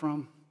that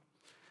from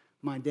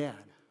my dad.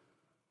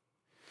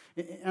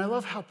 And I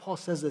love how Paul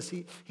says this.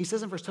 He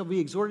says in verse 12, we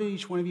exhorted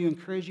each one of you,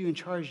 encouraged you, and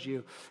charged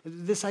you.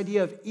 This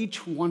idea of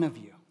each one of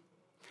you.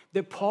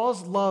 That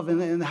Paul's love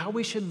and how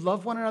we should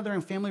love one another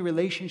in family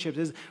relationships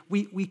is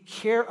we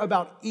care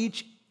about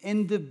each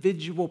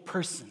individual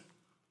person.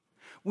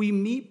 We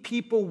meet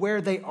people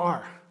where they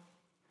are.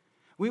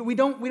 We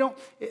don't.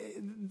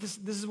 This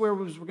is where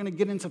we're going to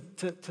get into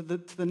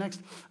the next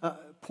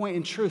point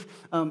in truth.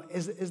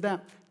 Is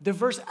that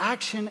diverse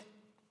action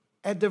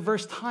at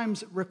diverse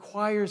times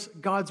requires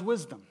God's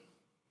wisdom.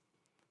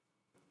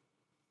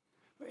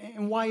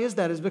 And why is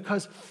that? Is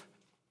because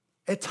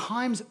at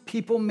times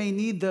people may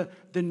need the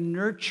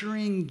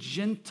nurturing,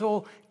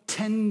 gentle,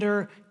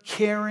 tender,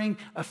 caring,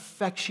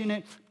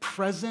 affectionate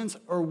presence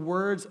or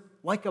words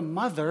like a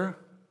mother.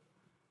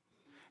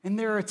 And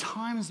there are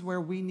times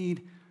where we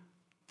need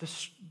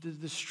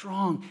the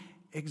strong,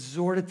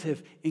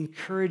 exhortative,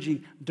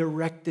 encouraging,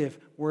 directive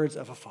words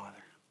of a father.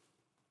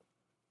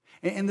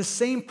 And the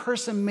same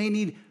person may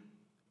need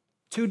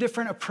two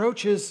different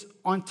approaches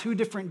on two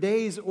different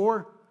days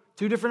or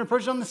two different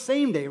approaches on the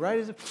same day,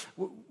 right?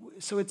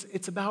 So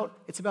it's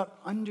about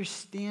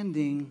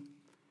understanding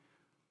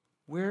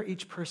where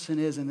each person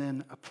is and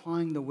then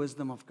applying the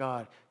wisdom of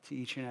God to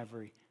each and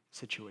every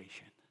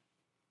situation.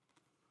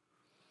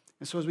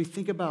 And so as we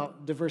think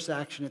about diverse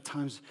action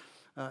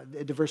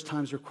at diverse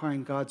times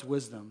requiring God's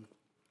wisdom,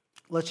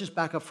 let's just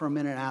back up for a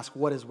minute and ask,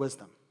 what is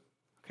wisdom?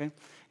 Okay?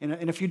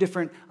 In a few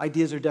different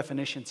ideas or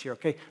definitions here,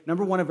 okay?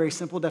 Number one, a very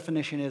simple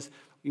definition is,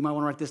 you might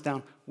want to write this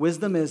down,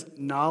 wisdom is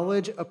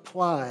knowledge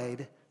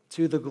applied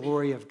to the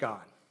glory of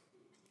God.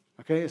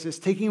 Okay? It's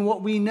just taking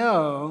what we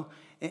know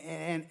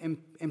and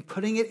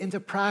putting it into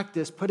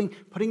practice, putting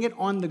it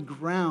on the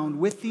ground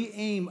with the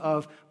aim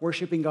of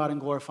worshiping God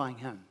and glorifying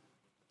Him.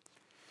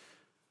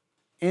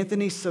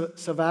 Anthony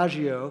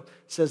Savaggio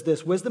says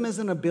this, wisdom is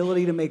an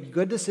ability to make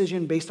good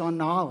decisions based on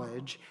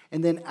knowledge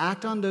and then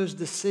act on those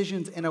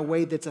decisions in a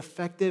way that's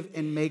effective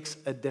and makes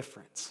a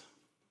difference.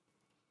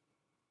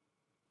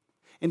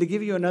 And to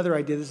give you another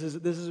idea, this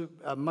is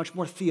much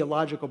more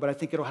theological, but I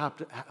think it'll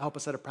help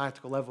us at a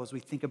practical level as we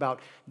think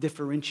about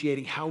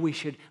differentiating how we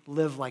should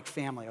live like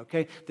family,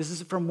 okay? This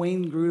is from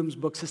Wayne Grudem's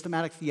book,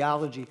 Systematic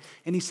Theology.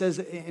 And he says,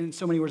 in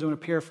so many words, I'm going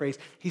to paraphrase,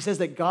 he says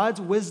that God's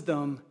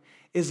wisdom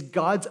is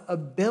God's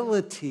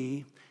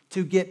ability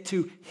to get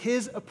to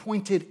His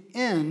appointed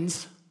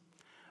ends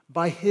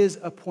by His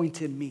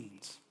appointed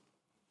means.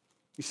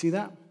 You see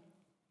that?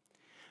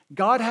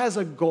 God has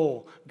a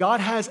goal.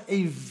 God has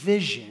a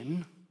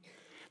vision.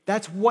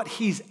 That's what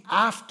He's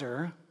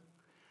after.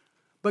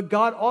 But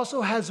God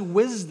also has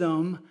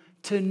wisdom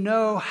to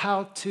know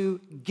how to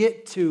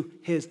get to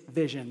His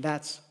vision.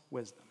 That's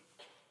wisdom.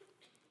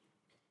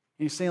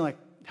 And you're saying, like,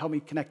 help me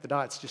connect the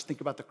dots. Just think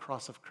about the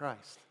cross of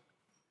Christ.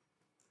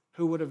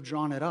 Who would have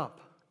drawn it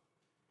up?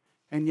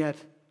 And yet,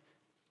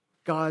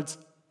 God's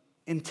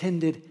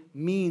intended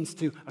means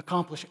to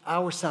accomplish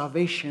our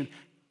salvation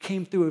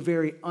came through a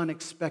very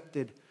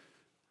unexpected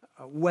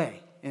way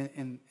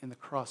in the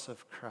cross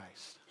of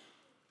Christ.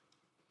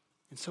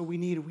 And so we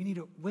need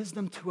a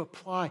wisdom to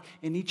apply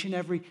in each and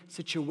every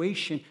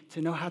situation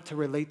to know how to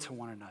relate to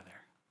one another.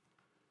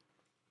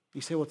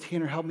 You say, well,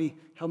 Tanner, help me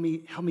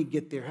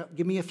get there.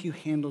 Give me a few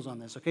handles on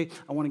this, okay?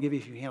 I want to give you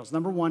a few handles.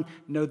 Number one,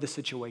 know the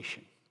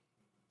situation.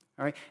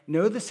 All right?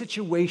 Know the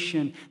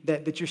situation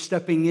that you're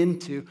stepping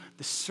into,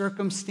 the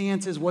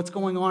circumstances, what's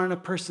going on in a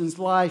person's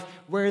life,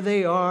 where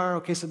they are.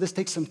 Okay, so this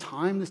takes some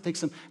time. This takes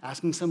some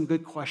asking some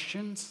good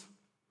questions.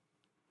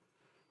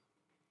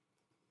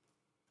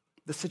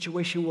 The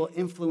situation will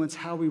influence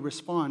how we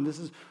respond. This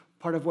is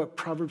part of what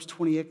Proverbs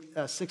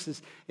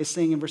 26 is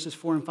saying in verses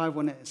 4 and 5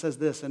 when it says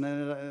this.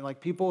 And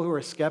like people who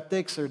are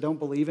skeptics or don't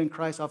believe in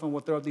Christ often will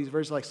throw up these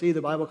verses like, see,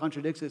 the Bible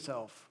contradicts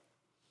itself.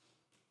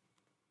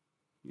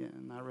 Yeah,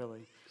 not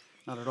really.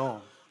 Not at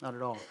all. Not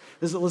at all.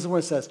 Listen to what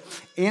it says.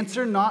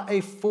 Answer not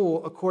a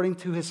fool according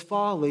to his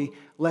folly,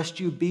 lest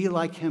you be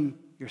like him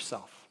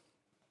yourself.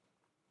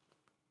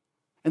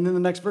 And then the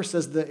next verse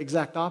says the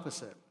exact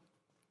opposite.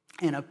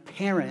 an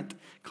apparent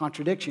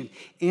contradiction.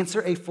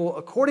 Answer a fool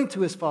according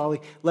to his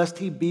folly, lest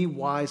he be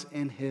wise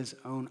in his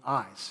own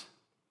eyes.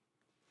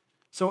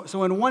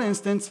 So in one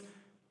instance,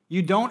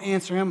 you don't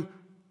answer him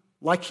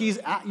like you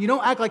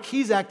don't act like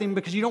he's acting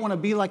because you don't want to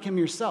be like him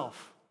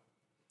yourself.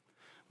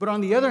 But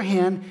on the other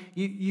hand,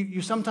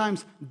 you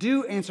sometimes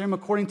do answer him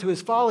according to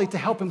his folly to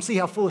help him see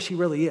how foolish he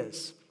really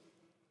is.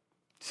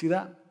 See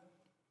that?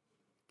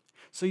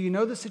 So you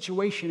know the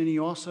situation and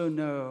you also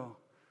know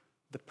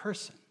the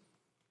person.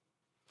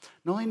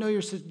 Not only know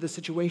the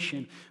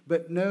situation,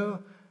 but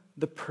know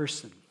the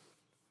person.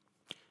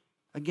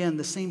 Again,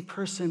 the same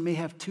person may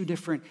have two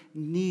different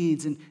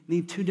needs and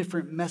need two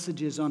different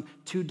messages on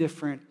two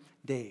different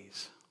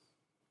days.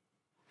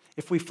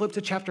 If we flip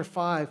to chapter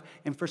 5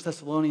 in 1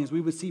 Thessalonians,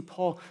 we would see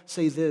Paul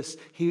say this.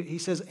 He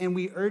says, "And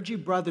we urge you,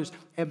 brothers,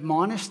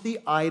 admonish the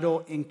idle,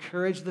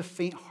 encourage the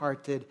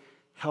faint-hearted,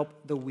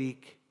 help the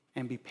weak,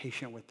 and be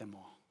patient with them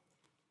all."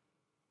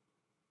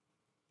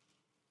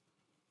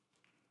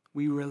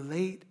 We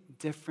relate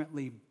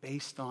differently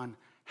based on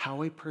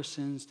how a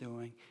person's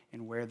doing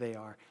and where they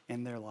are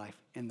in their life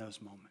in those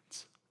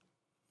moments.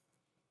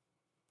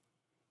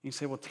 You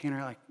say, "Well,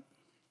 Tanner, like,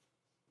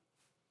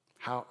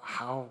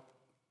 how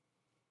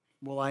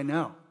will I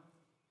know?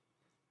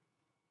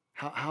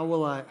 How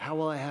will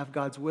I have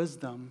God's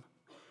wisdom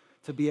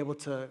to be able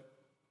to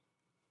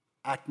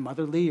act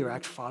motherly or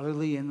act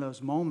fatherly in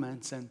those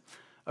moments?" And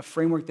a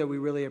framework that we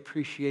really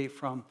appreciate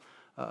from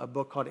a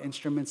book called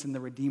Instruments in the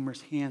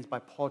Redeemer's Hands by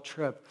Paul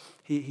Tripp.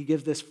 He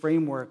gives this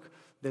framework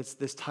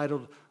that's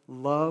titled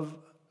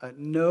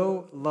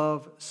Know,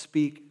 Love,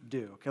 Speak,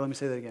 Do. Okay, let me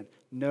say that again.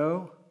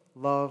 Know,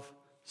 love,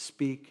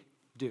 speak,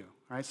 do.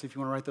 All right, so if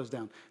you want to write those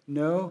down.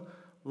 Know,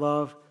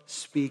 love,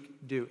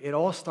 speak, do. It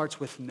all starts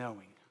with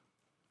knowing.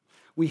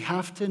 We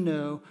have to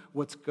know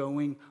what's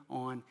going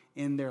on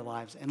in their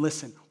lives. And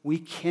listen, we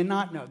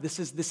cannot know. This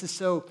is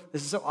so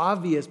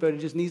obvious, but it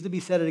just needs to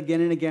be said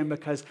again and again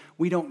because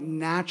we don't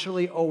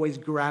naturally always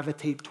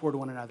gravitate toward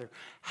one another.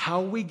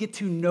 How we get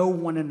to know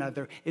one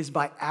another is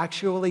by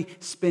actually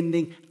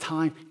spending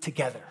time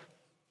together.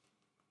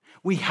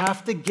 We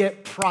have to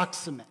get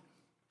proximate.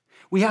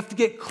 We have to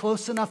get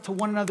close enough to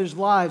one another's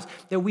lives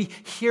that we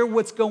hear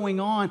what's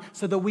going on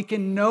so that we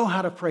can know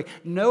how to pray,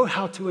 know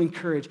how to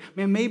encourage.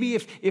 Man, maybe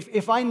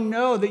if I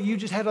know that you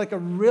just had like a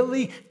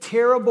really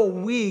terrible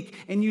week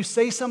and you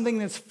say something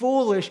that's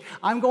foolish,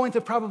 I'm going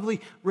to probably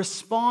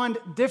respond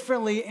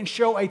differently and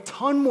show a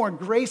ton more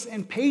grace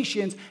and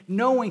patience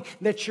knowing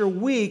that you're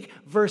weak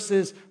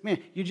versus,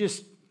 man, you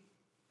just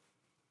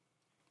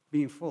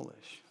being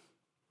foolish.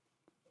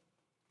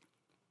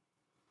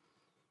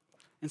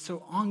 And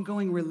so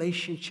ongoing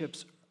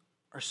relationships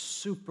are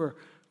super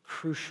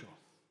crucial.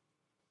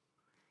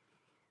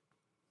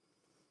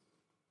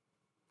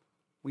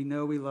 We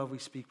know, we love, we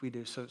speak, we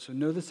do. So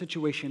know the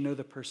situation, know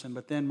the person,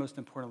 but then most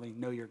importantly,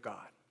 know your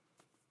God.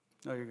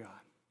 Know your God.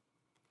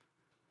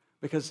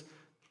 Because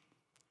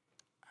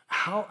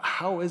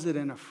how is it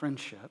in a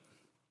friendship?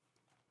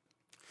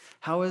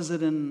 How is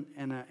it in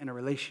a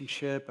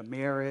relationship, a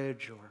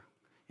marriage, or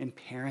in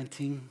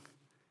parenting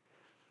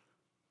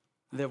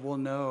that we'll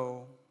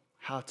know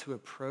how to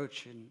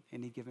approach in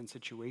any given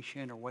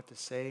situation or what to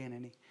say in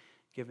any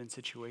given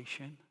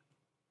situation?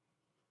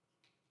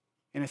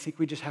 And I think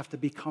we just have to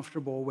be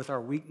comfortable with our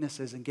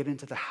weaknesses and get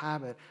into the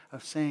habit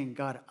of saying,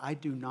 "God, I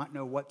do not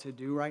know what to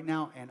do right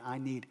now, and I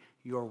need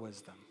your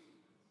wisdom."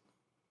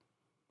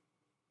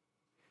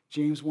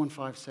 James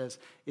 1:5 says,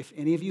 "If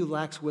any of you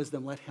lacks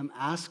wisdom, let him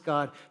ask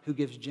God, who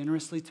gives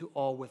generously to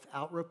all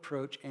without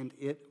reproach, and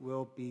it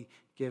will be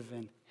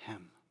given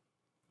him."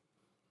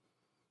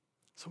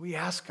 So we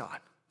ask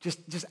God.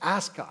 Just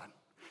ask God.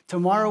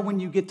 Tomorrow when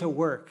you get to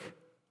work,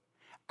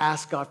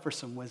 ask God for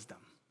some wisdom.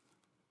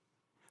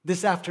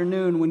 This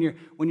afternoon when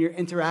you're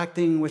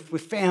interacting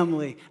with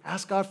family,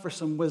 ask God for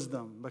some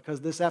wisdom. Because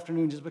this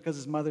afternoon, just because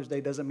it's Mother's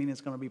Day, doesn't mean it's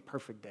going to be a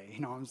perfect day.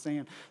 You know what I'm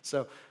saying?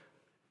 So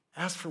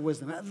ask for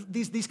wisdom.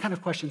 These kind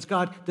of questions.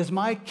 God, does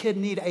my kid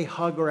need a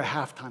hug or a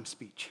halftime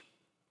speech?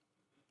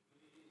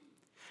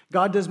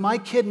 God, does my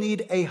kid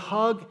need a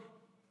hug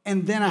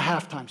and then a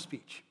halftime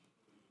speech?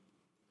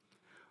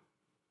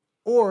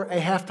 Or a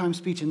halftime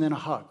speech and then a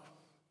hug.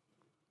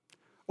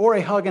 Or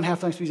a hug and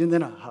halftime speech and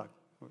then a hug.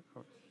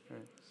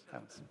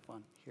 Having some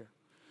fun here.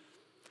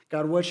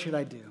 God, what should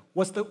I do?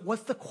 What's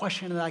the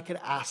question that I could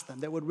ask them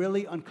that would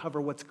really uncover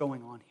what's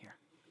going on here?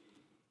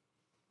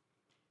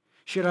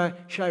 Should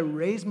I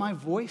raise my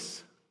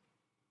voice?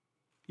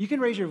 You can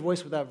raise your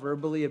voice without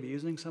verbally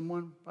abusing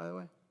someone, by the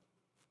way.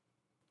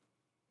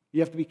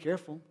 You have to be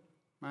careful,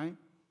 right?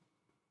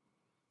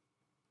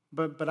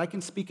 But I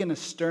can speak in a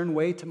stern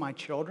way to my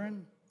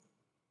children,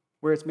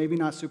 where it's maybe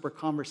not super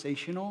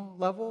conversational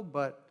level,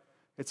 but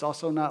it's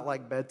also not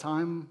like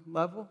bedtime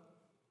level.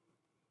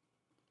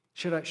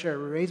 Should I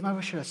raise my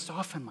voice? Should I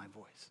soften my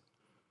voice?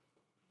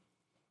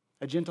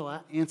 A gentle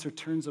answer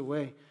turns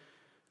away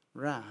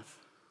wrath.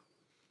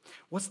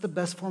 What's the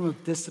best form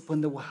of discipline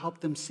that will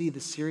help them see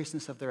the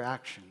seriousness of their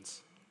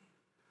actions?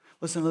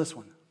 Listen to this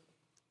one.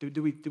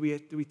 Do we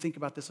think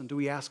about this and do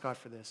we ask God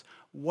for this?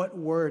 What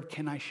word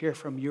can I share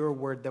from your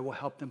word that will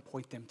help them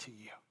point them to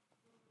you?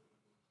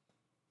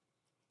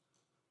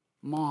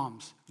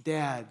 Moms,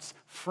 dads,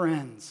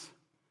 friends.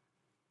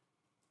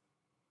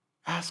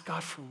 Ask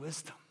God for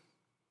wisdom.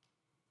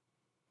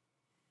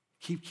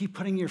 Keep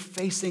putting your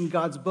face in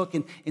God's book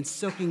and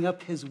soaking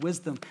up his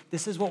wisdom.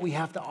 This is what we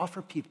have to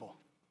offer people.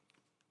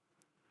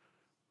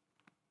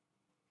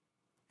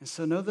 And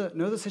so know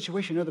the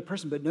situation, know the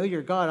person, but know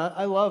your God.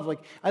 I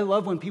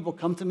love when people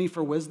come to me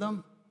for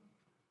wisdom.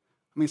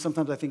 I mean,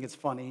 sometimes I think it's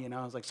funny,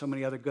 it's like so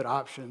many other good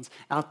options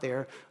out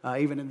there,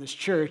 even in this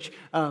church.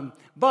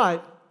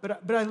 But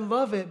I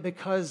love it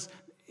because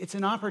it's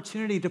an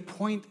opportunity to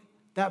point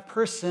that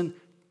person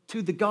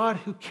to the God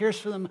who cares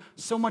for them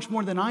so much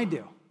more than I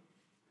do.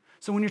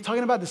 So when you're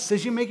talking about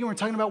decision making, we're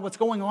talking about what's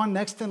going on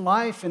next in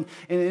life, and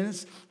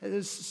it's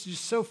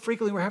just so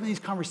frequently we're having these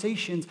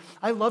conversations.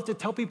 I love to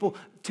tell people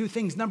two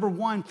things. Number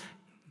one,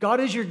 God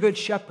is your good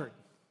shepherd.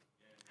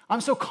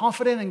 I'm so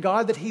confident in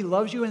God that he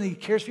loves you and he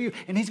cares for you,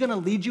 and he's going to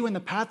lead you in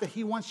the path that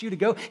he wants you to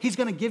go. He's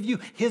going to give you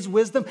his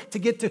wisdom to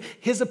get to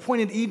his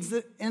appointed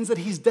ends that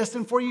he's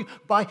destined for you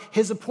by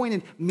his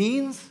appointed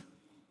means.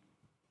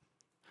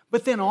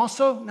 But then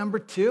also, number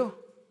two,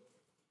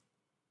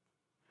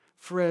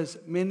 for as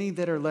many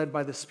that are led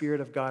by the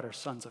Spirit of God are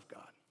sons of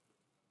God.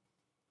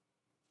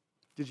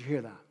 Did you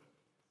hear that?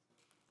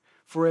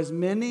 For as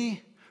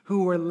many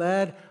who were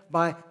led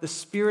by the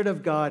Spirit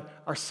of God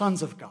are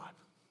sons of God.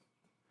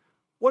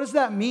 What does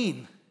that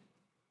mean?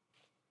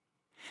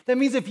 That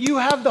means if you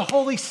have the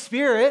Holy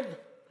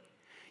Spirit,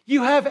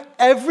 you have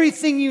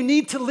everything you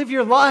need to live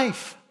your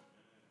life.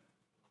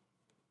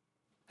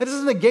 That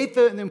doesn't negate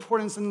the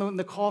importance and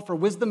the call for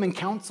wisdom and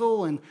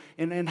counsel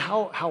and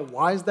how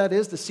wise that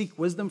is to seek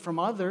wisdom from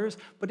others.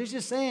 But it's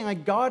just saying,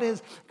 like, God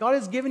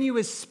has given you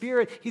his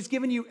Spirit. He's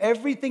given you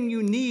everything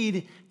you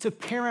need to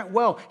parent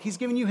well. He's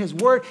given you his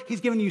word.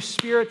 He's given you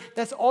Spirit.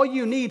 That's all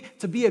you need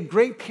to be a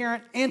great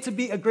parent and to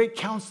be a great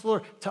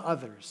counselor to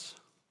others.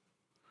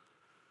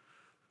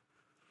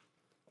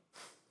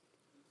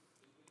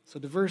 So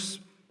diverse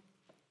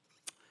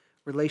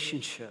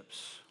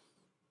relationships.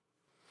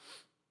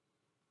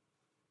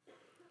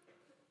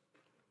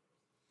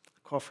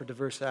 Call for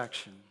diverse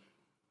action.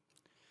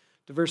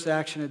 Diverse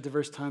action at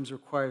diverse times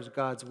requires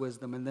God's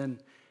wisdom. And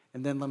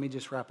then let me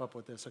just wrap up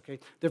with this, okay?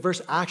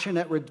 Diverse action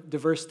at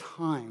diverse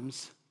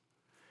times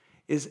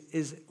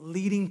is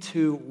leading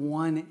to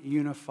one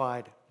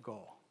unified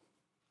goal,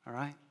 all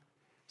right?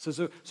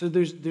 So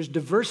there's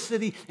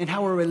diversity in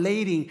how we're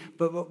relating,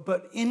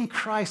 but in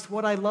Christ,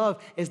 what I love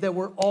is that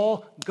we're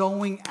all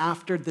going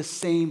after the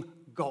same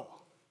goal.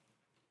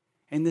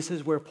 And this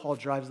is where Paul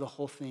drives the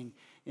whole thing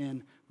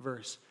in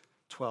verse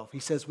 12. He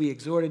says, we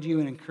exhorted you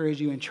and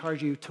encourage you and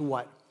charge you to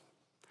what?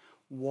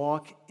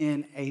 Walk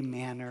in a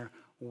manner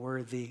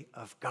worthy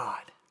of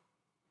God,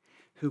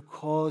 who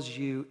calls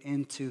you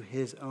into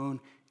his own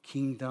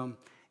kingdom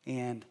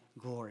and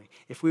glory.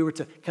 If we were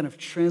to kind of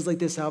translate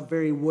this out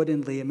very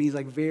woodenly, it means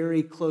like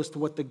very close to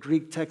what the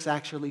Greek text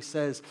actually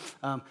says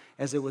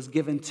as it was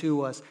given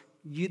to us,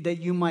 that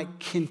you might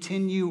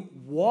continue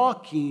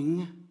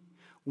walking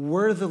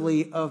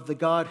worthily of the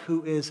God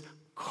who is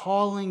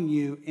calling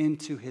you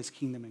into his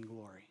kingdom and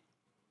glory.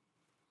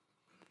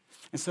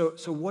 And so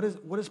what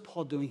is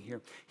Paul doing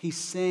here? He's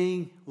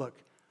saying, look,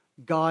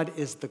 God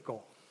is the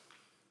goal.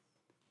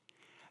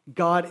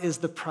 God is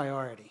the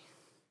priority.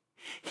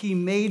 He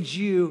made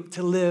you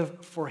to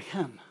live for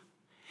him.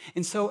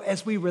 And so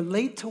as we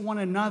relate to one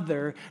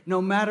another,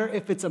 no matter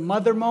if it's a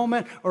mother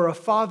moment or a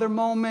father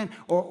moment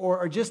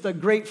or just a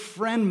great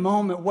friend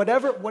moment,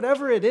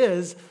 whatever it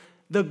is,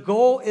 the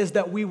goal is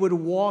that we would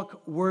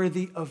walk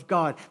worthy of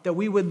God, that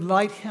we would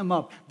light him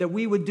up, that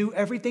we would do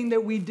everything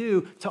that we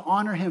do to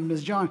honor him,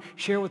 as John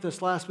shared with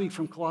us last week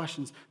from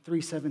Colossians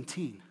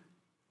 3:17.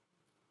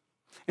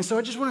 And so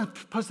I just want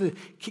to pose this.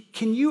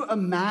 Can you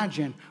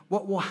imagine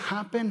what will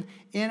happen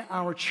in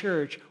our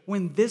church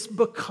when this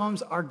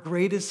becomes our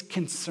greatest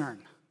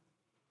concern?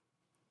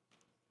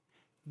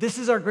 This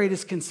is our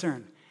greatest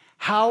concern.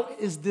 How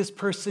is this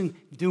person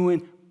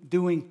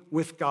doing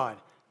with God?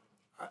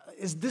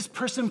 Is this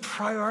person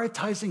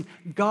prioritizing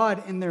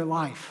God in their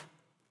life?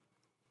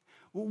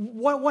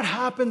 What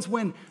happens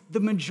when the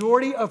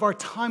majority of our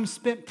time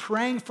spent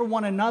praying for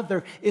one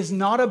another is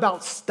not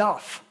about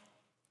stuff?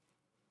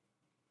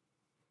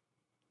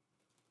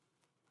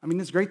 I mean,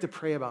 it's great to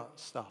pray about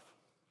stuff.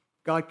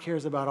 God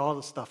cares about all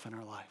the stuff in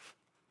our life.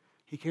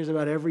 He cares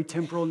about every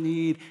temporal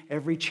need,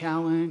 every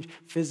challenge,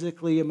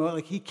 physically,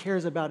 emotionally. Like, he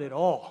cares about it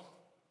all.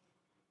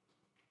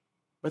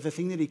 But the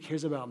thing that he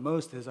cares about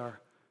most is our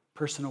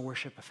personal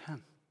worship of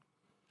him.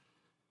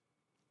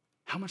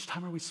 How much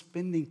time are we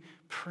spending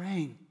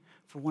praying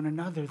for one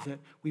another that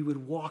we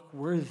would walk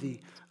worthy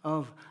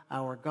of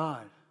our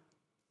God?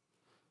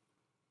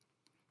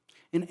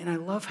 And I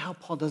love how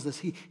Paul does this.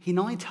 He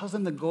not only tells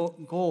them the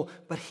goal,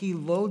 but he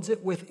loads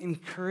it with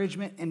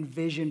encouragement and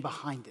vision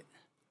behind it.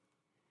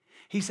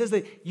 He says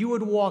that you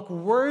would walk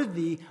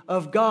worthy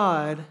of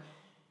God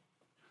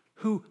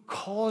who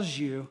calls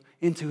you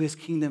into his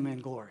kingdom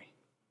and glory.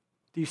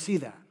 Do you see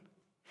that?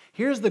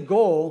 Here's the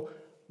goal: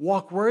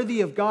 walk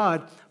worthy of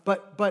God.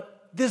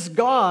 But this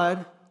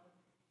God,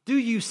 do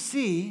you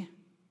see,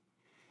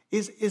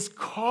 is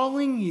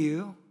calling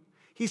you.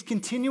 He's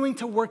continuing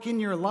to work in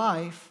your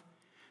life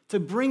to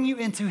bring you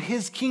into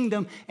his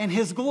kingdom and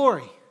his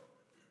glory.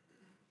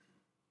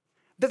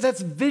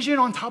 That's vision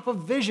on top of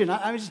vision.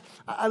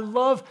 I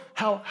love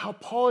how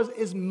Paul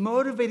is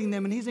motivating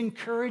them, and he's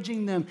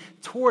encouraging them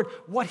toward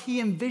what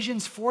he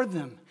envisions for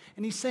them.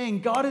 And he's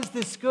saying, God is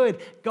this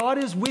good. God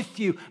is with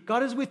you.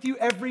 God is with you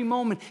every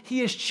moment.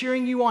 He is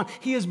cheering you on.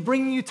 He is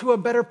bringing you to a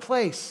better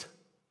place.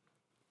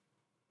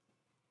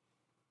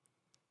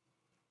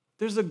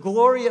 There's a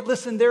glorious,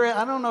 listen,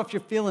 I don't know if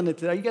you're feeling it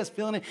today. Are you guys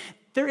feeling it?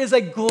 There is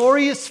a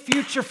glorious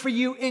future for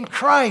you in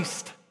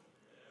Christ.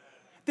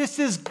 This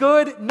is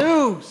good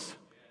news.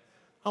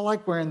 I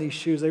like wearing these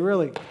shoes. They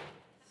really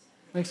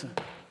make sense.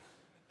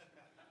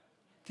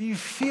 Do you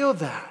feel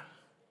that?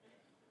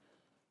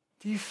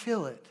 Do you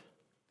feel it?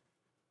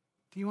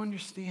 Do you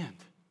understand?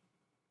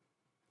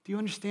 Do you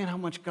understand how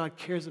much God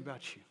cares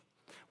about you?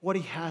 What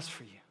he has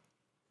for you?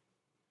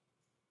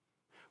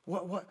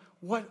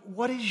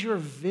 What is your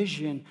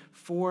vision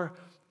for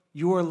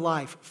your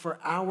life, for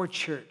our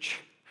church,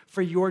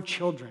 for your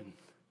children?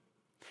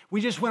 We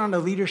just went on a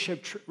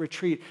leadership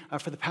retreat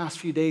for the past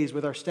few days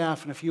with our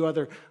staff and a few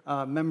other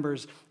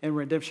members in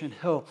Redemption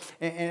Hill.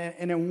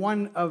 And in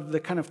one of the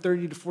kind of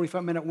 30 to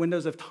 45-minute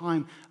windows of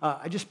time,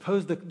 I just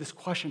posed this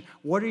question: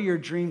 what are your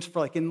dreams for,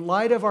 like, in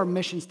light of our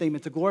mission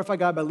statement, to glorify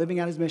God by living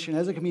out his mission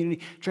as a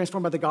community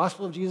transformed by the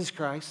gospel of Jesus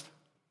Christ?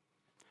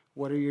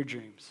 What are your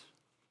dreams?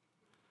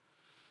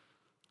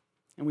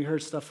 And we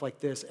heard stuff like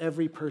this: that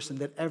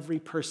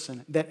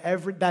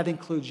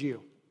includes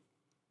you.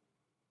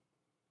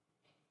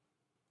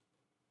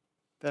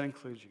 That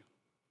includes you.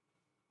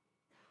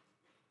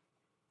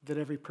 That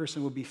every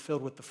person will be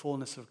filled with the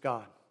fullness of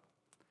God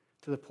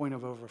to the point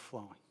of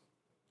overflowing.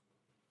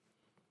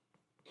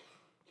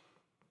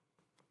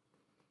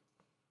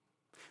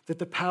 That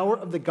the power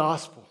of the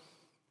gospel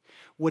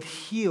would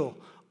heal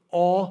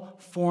all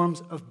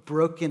forms of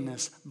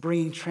brokenness,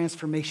 bringing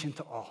transformation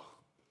to all.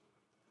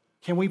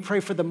 Can we pray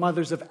for the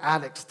mothers of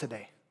addicts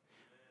today?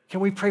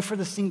 Can we pray for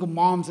the single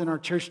moms in our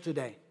church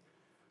today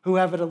who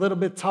have it a little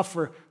bit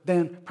tougher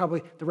than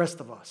probably the rest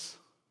of us?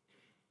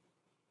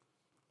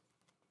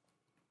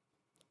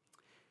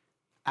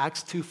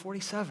 Acts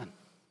 2:47. Do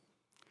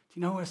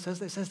you know what it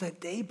says? It says that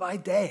day by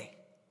day,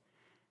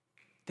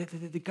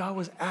 that God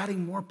was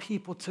adding more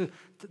people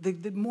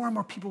that more and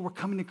more people were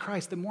coming to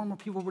Christ, that more and more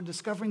people were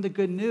discovering the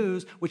good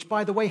news, which,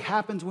 by the way,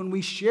 happens when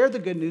we share the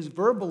good news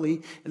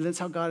verbally, and that's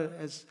how God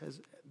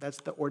that's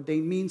the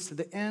ordained means to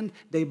the end.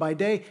 Day by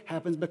day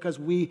happens because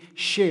we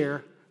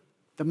share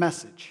the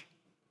message.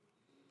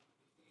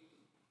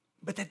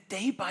 But that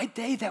day by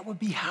day that would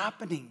be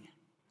happening.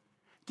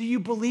 Do you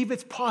believe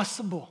it's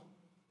possible?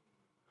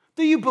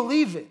 Do you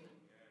believe it?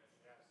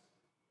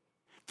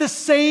 The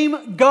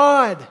same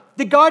God.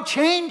 Did God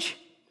change?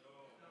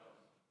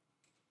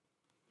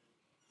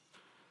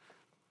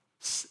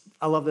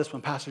 I love this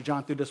one. Pastor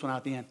John threw this one out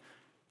at the end.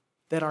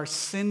 That our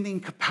sending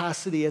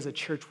capacity as a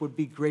church would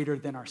be greater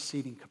than our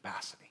seating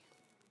capacity.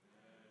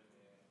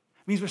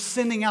 It means we're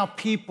sending out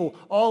people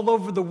all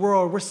over the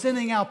world. We're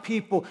sending out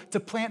people to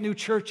plant new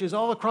churches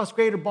all across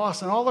Greater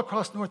Boston, all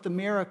across North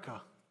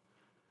America.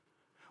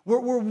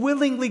 We're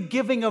willingly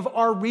giving of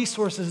our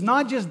resources,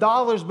 not just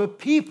dollars, but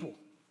people.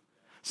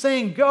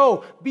 Saying,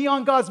 go, be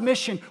on God's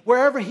mission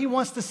wherever he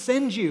wants to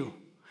send you.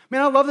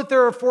 Man, I love that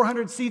there are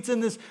 400 seats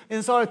in this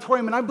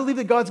auditorium, and I believe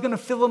that God's going to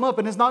fill them up,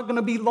 and it's not going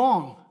to be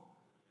long.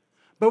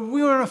 But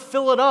we're going to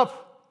fill it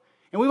up,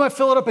 and we might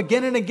fill it up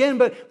again and again,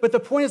 but the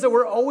point is that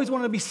we're always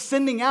want to be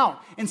sending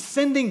out and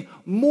sending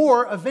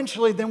more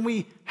eventually than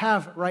we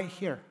have right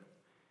here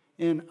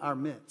in our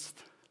midst.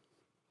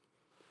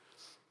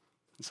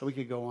 And so we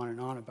could go on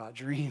and on about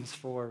dreams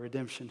for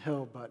Redemption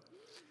Hill, but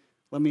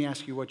let me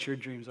ask you what your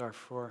dreams are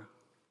for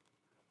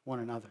one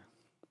another.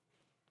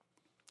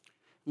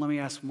 Let me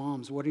ask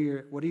moms, what are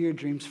your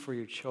dreams for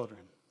your children?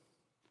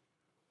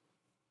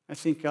 I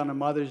think on a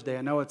Mother's Day,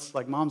 I know it's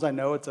like, moms, I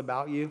know it's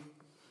about you.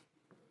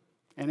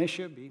 And it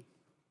should be.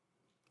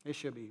 It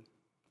should be.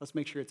 Let's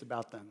make sure it's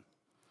about them.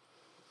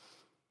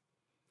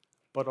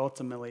 But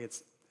ultimately,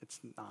 it's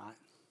not.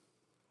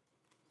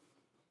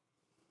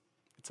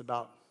 It's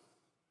about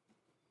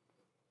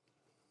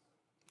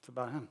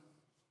him.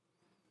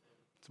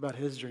 It's about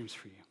his dreams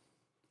for you.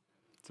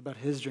 It's about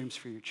his dreams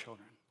for your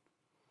children.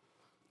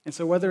 And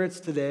so whether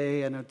it's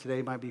today, I know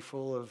today might be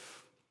full of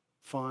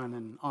fun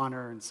and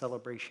honor and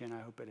celebration.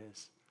 I hope it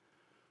is.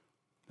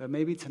 But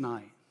maybe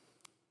tonight,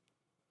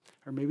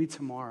 or maybe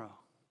tomorrow,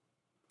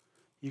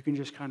 you can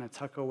just kind of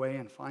tuck away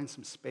and find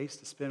some space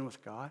to spend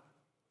with God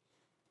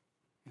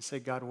and say,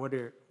 God, what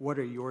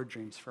are your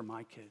dreams for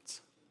my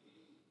kids?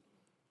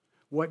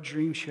 What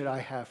dreams should I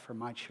have for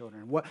my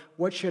children?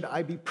 What should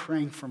I be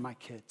praying for my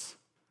kids?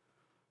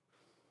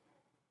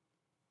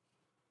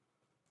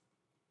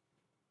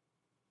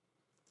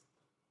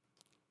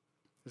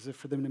 Is it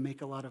for them to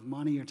make a lot of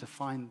money or to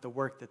find the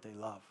work that they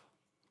love?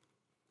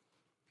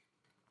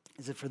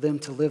 Is it for them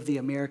to live the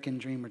American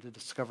dream or to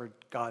discover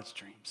God's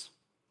dreams?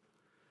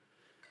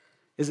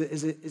 Is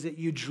it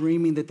you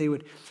dreaming that they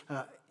would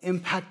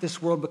impact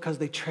this world because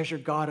they treasure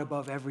God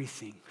above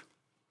everything?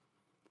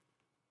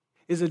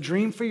 Is a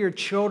dream for your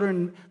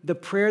children the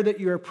prayer that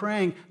you're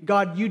praying,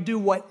 God, you do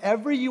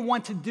whatever you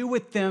want to do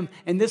with them,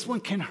 and this one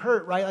can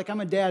hurt, right? Like I'm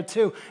a dad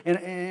too,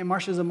 and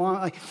Marsha's a mom.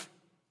 Like,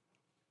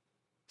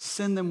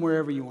 send them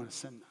wherever you want to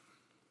send them.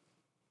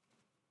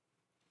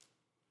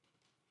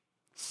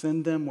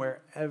 Send them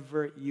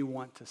wherever you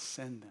want to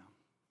send them.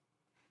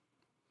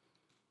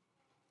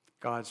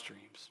 God's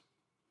dreams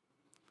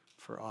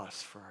for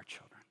us, for our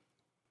children.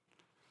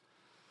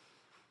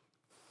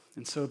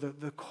 And so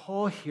the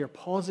call here,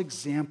 Paul's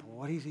example,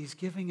 what he's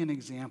giving an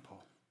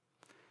example.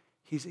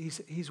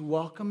 He's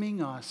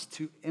welcoming us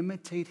to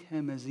imitate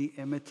him as he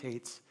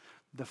imitates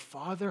the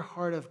father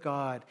heart of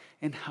God,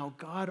 and how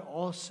God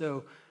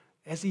also,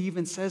 as he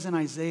even says in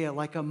Isaiah,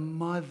 like a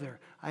mother,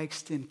 I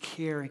extend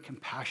care and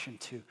compassion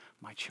to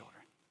my children.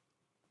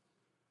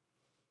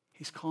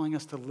 He's calling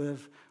us to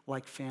live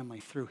like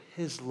family through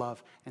his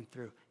love and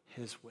through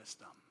his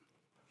wisdom.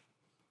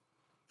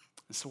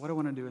 And so what I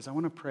want to do is I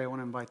want to pray. I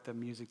want to invite the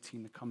music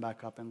team to come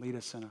back up and lead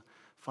us in a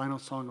final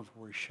song of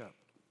worship.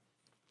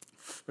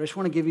 But I just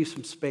want to give you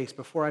some space.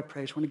 Before I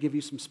pray, I just want to give you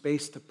some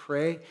space to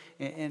pray.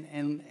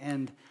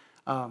 And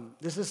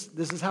this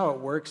is how it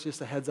works,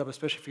 just a heads up,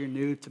 especially if you're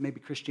new to maybe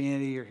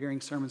Christianity or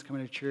hearing sermons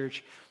coming to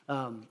church.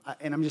 And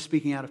I'm just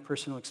speaking out of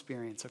personal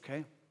experience,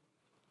 okay?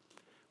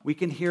 We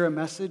can hear a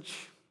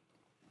message.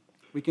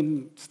 We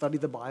can study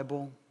the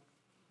Bible.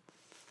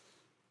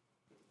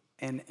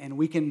 And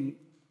we can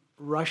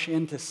rush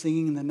into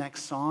singing the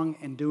next song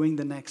and doing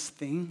the next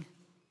thing,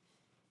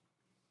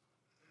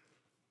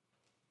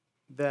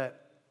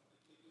 that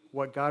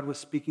what God was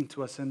speaking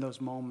to us in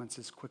those moments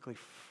is quickly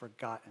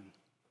forgotten.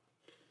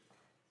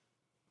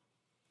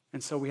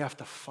 And so we have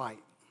to fight.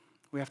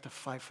 We have to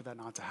fight for that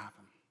not to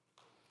happen.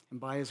 And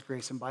by his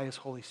grace and by his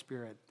Holy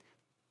Spirit,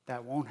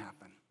 that won't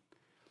happen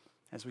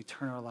as we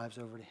turn our lives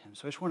over to him.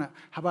 So I just want to,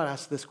 how about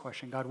ask this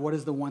question? God, what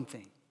is the one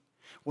thing?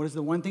 What is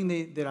the one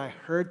thing that I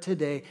heard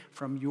today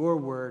from your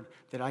word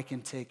that I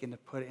can take and to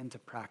put into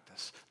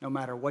practice? No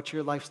matter what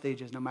your life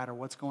stage is, no matter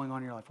what's going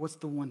on in your life, what's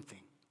the one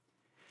thing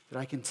that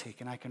I can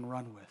take and I can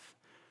run with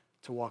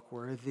to walk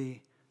worthy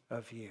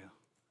of you,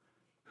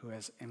 who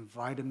has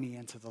invited me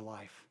into the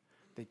life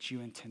that you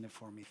intended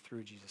for me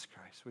through Jesus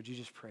Christ? Would you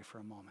just pray for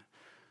a moment,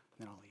 and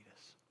then I'll lead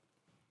us.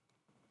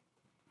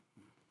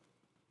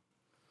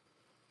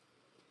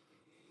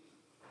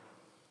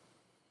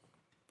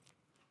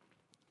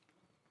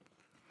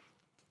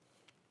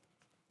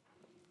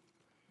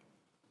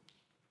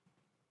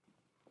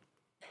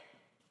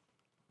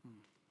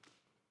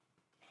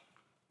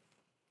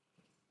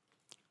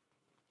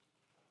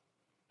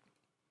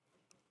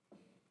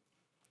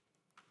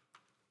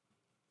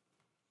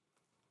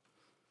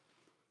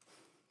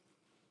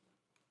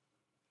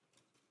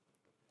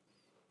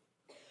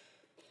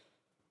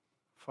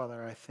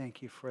 Father, I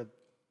thank you for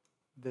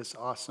this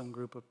awesome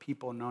group of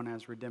people known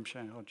as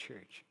Redemption Hill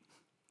Church.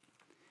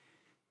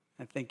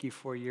 I thank you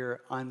for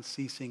your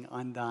unceasing,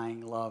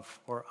 undying love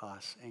for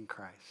us in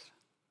Christ.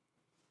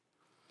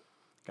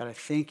 God, I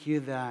thank you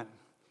that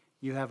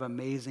you have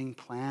amazing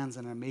plans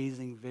and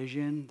amazing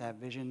vision, that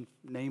vision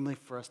namely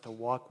for us to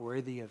walk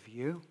worthy of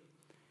you,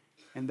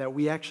 and that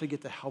we actually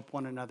get to help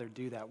one another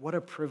do that. What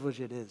a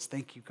privilege it is.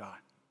 Thank you, God.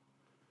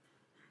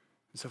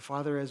 And so,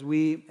 Father, as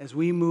we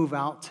move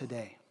out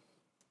today,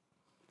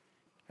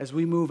 as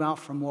we move out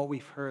from what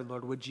we've heard,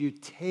 Lord, would you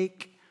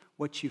take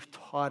what you've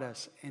taught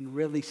us and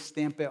really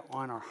stamp it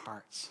on our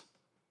hearts?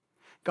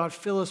 God,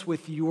 fill us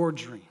with your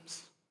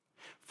dreams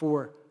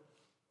for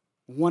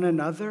one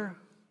another,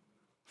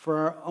 for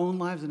our own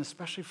lives, and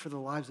especially for the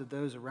lives of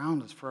those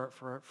around us, for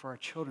our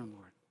children,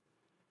 Lord.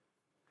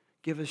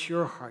 Give us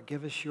your heart.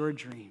 Give us your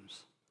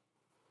dreams.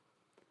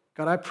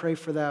 God, I pray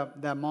for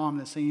that mom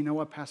that's saying, you know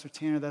what, Pastor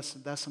Tanner, that's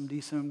some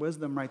decent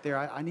wisdom right there.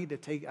 I need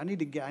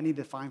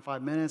to find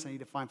 5 minutes. I need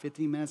to find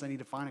 15 minutes. I need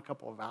to find a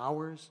couple of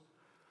hours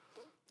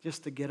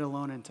just to get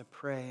alone and to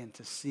pray and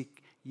to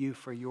seek you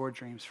for your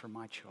dreams for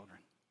my children.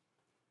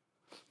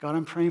 God,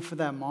 I'm praying for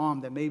that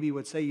mom that maybe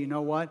would say, you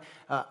know what,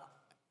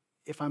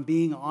 if I'm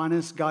being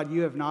honest, God,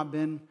 you have not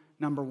been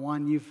number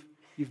one.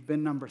 You've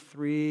been number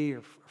 3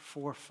 or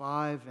 4 or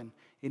 5, and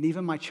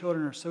even my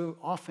children are so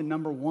often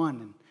number 1.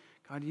 And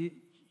God, you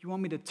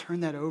want me to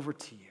turn that over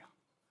to you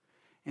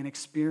and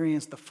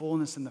experience the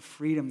fullness and the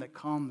freedom that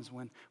comes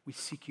when we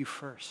seek you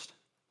first.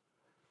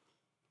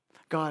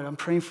 God, I'm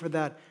praying for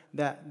that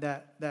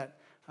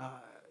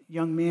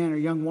young man or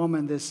young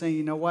woman that's saying,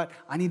 you know what,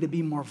 I need to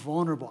be more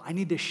vulnerable. I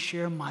need to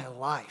share my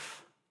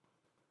life.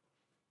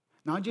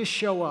 Not just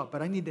show up,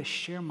 but I need to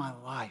share my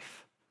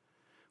life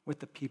with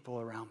the people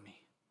around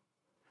me.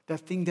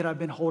 That thing that I've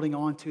been holding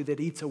on to that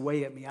eats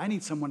away at me. I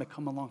need someone to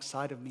come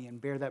alongside of me and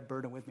bear that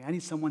burden with me. I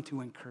need someone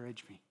to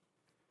encourage me.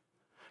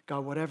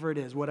 God, whatever it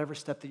is, whatever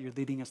step that you're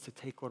leading us to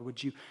take, Lord,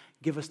 would you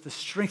give us the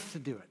strength to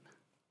do it?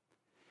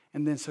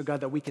 And then so,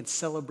 God, that we can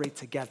celebrate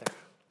together.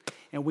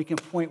 And we can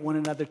point one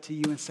another to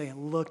you and say,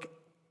 look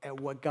at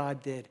what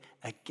God did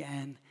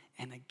again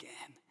and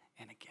again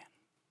and again.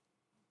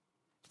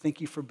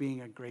 Thank you for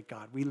being a great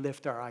God. We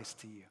lift our eyes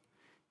to you.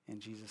 In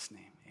Jesus'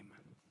 name,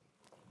 amen.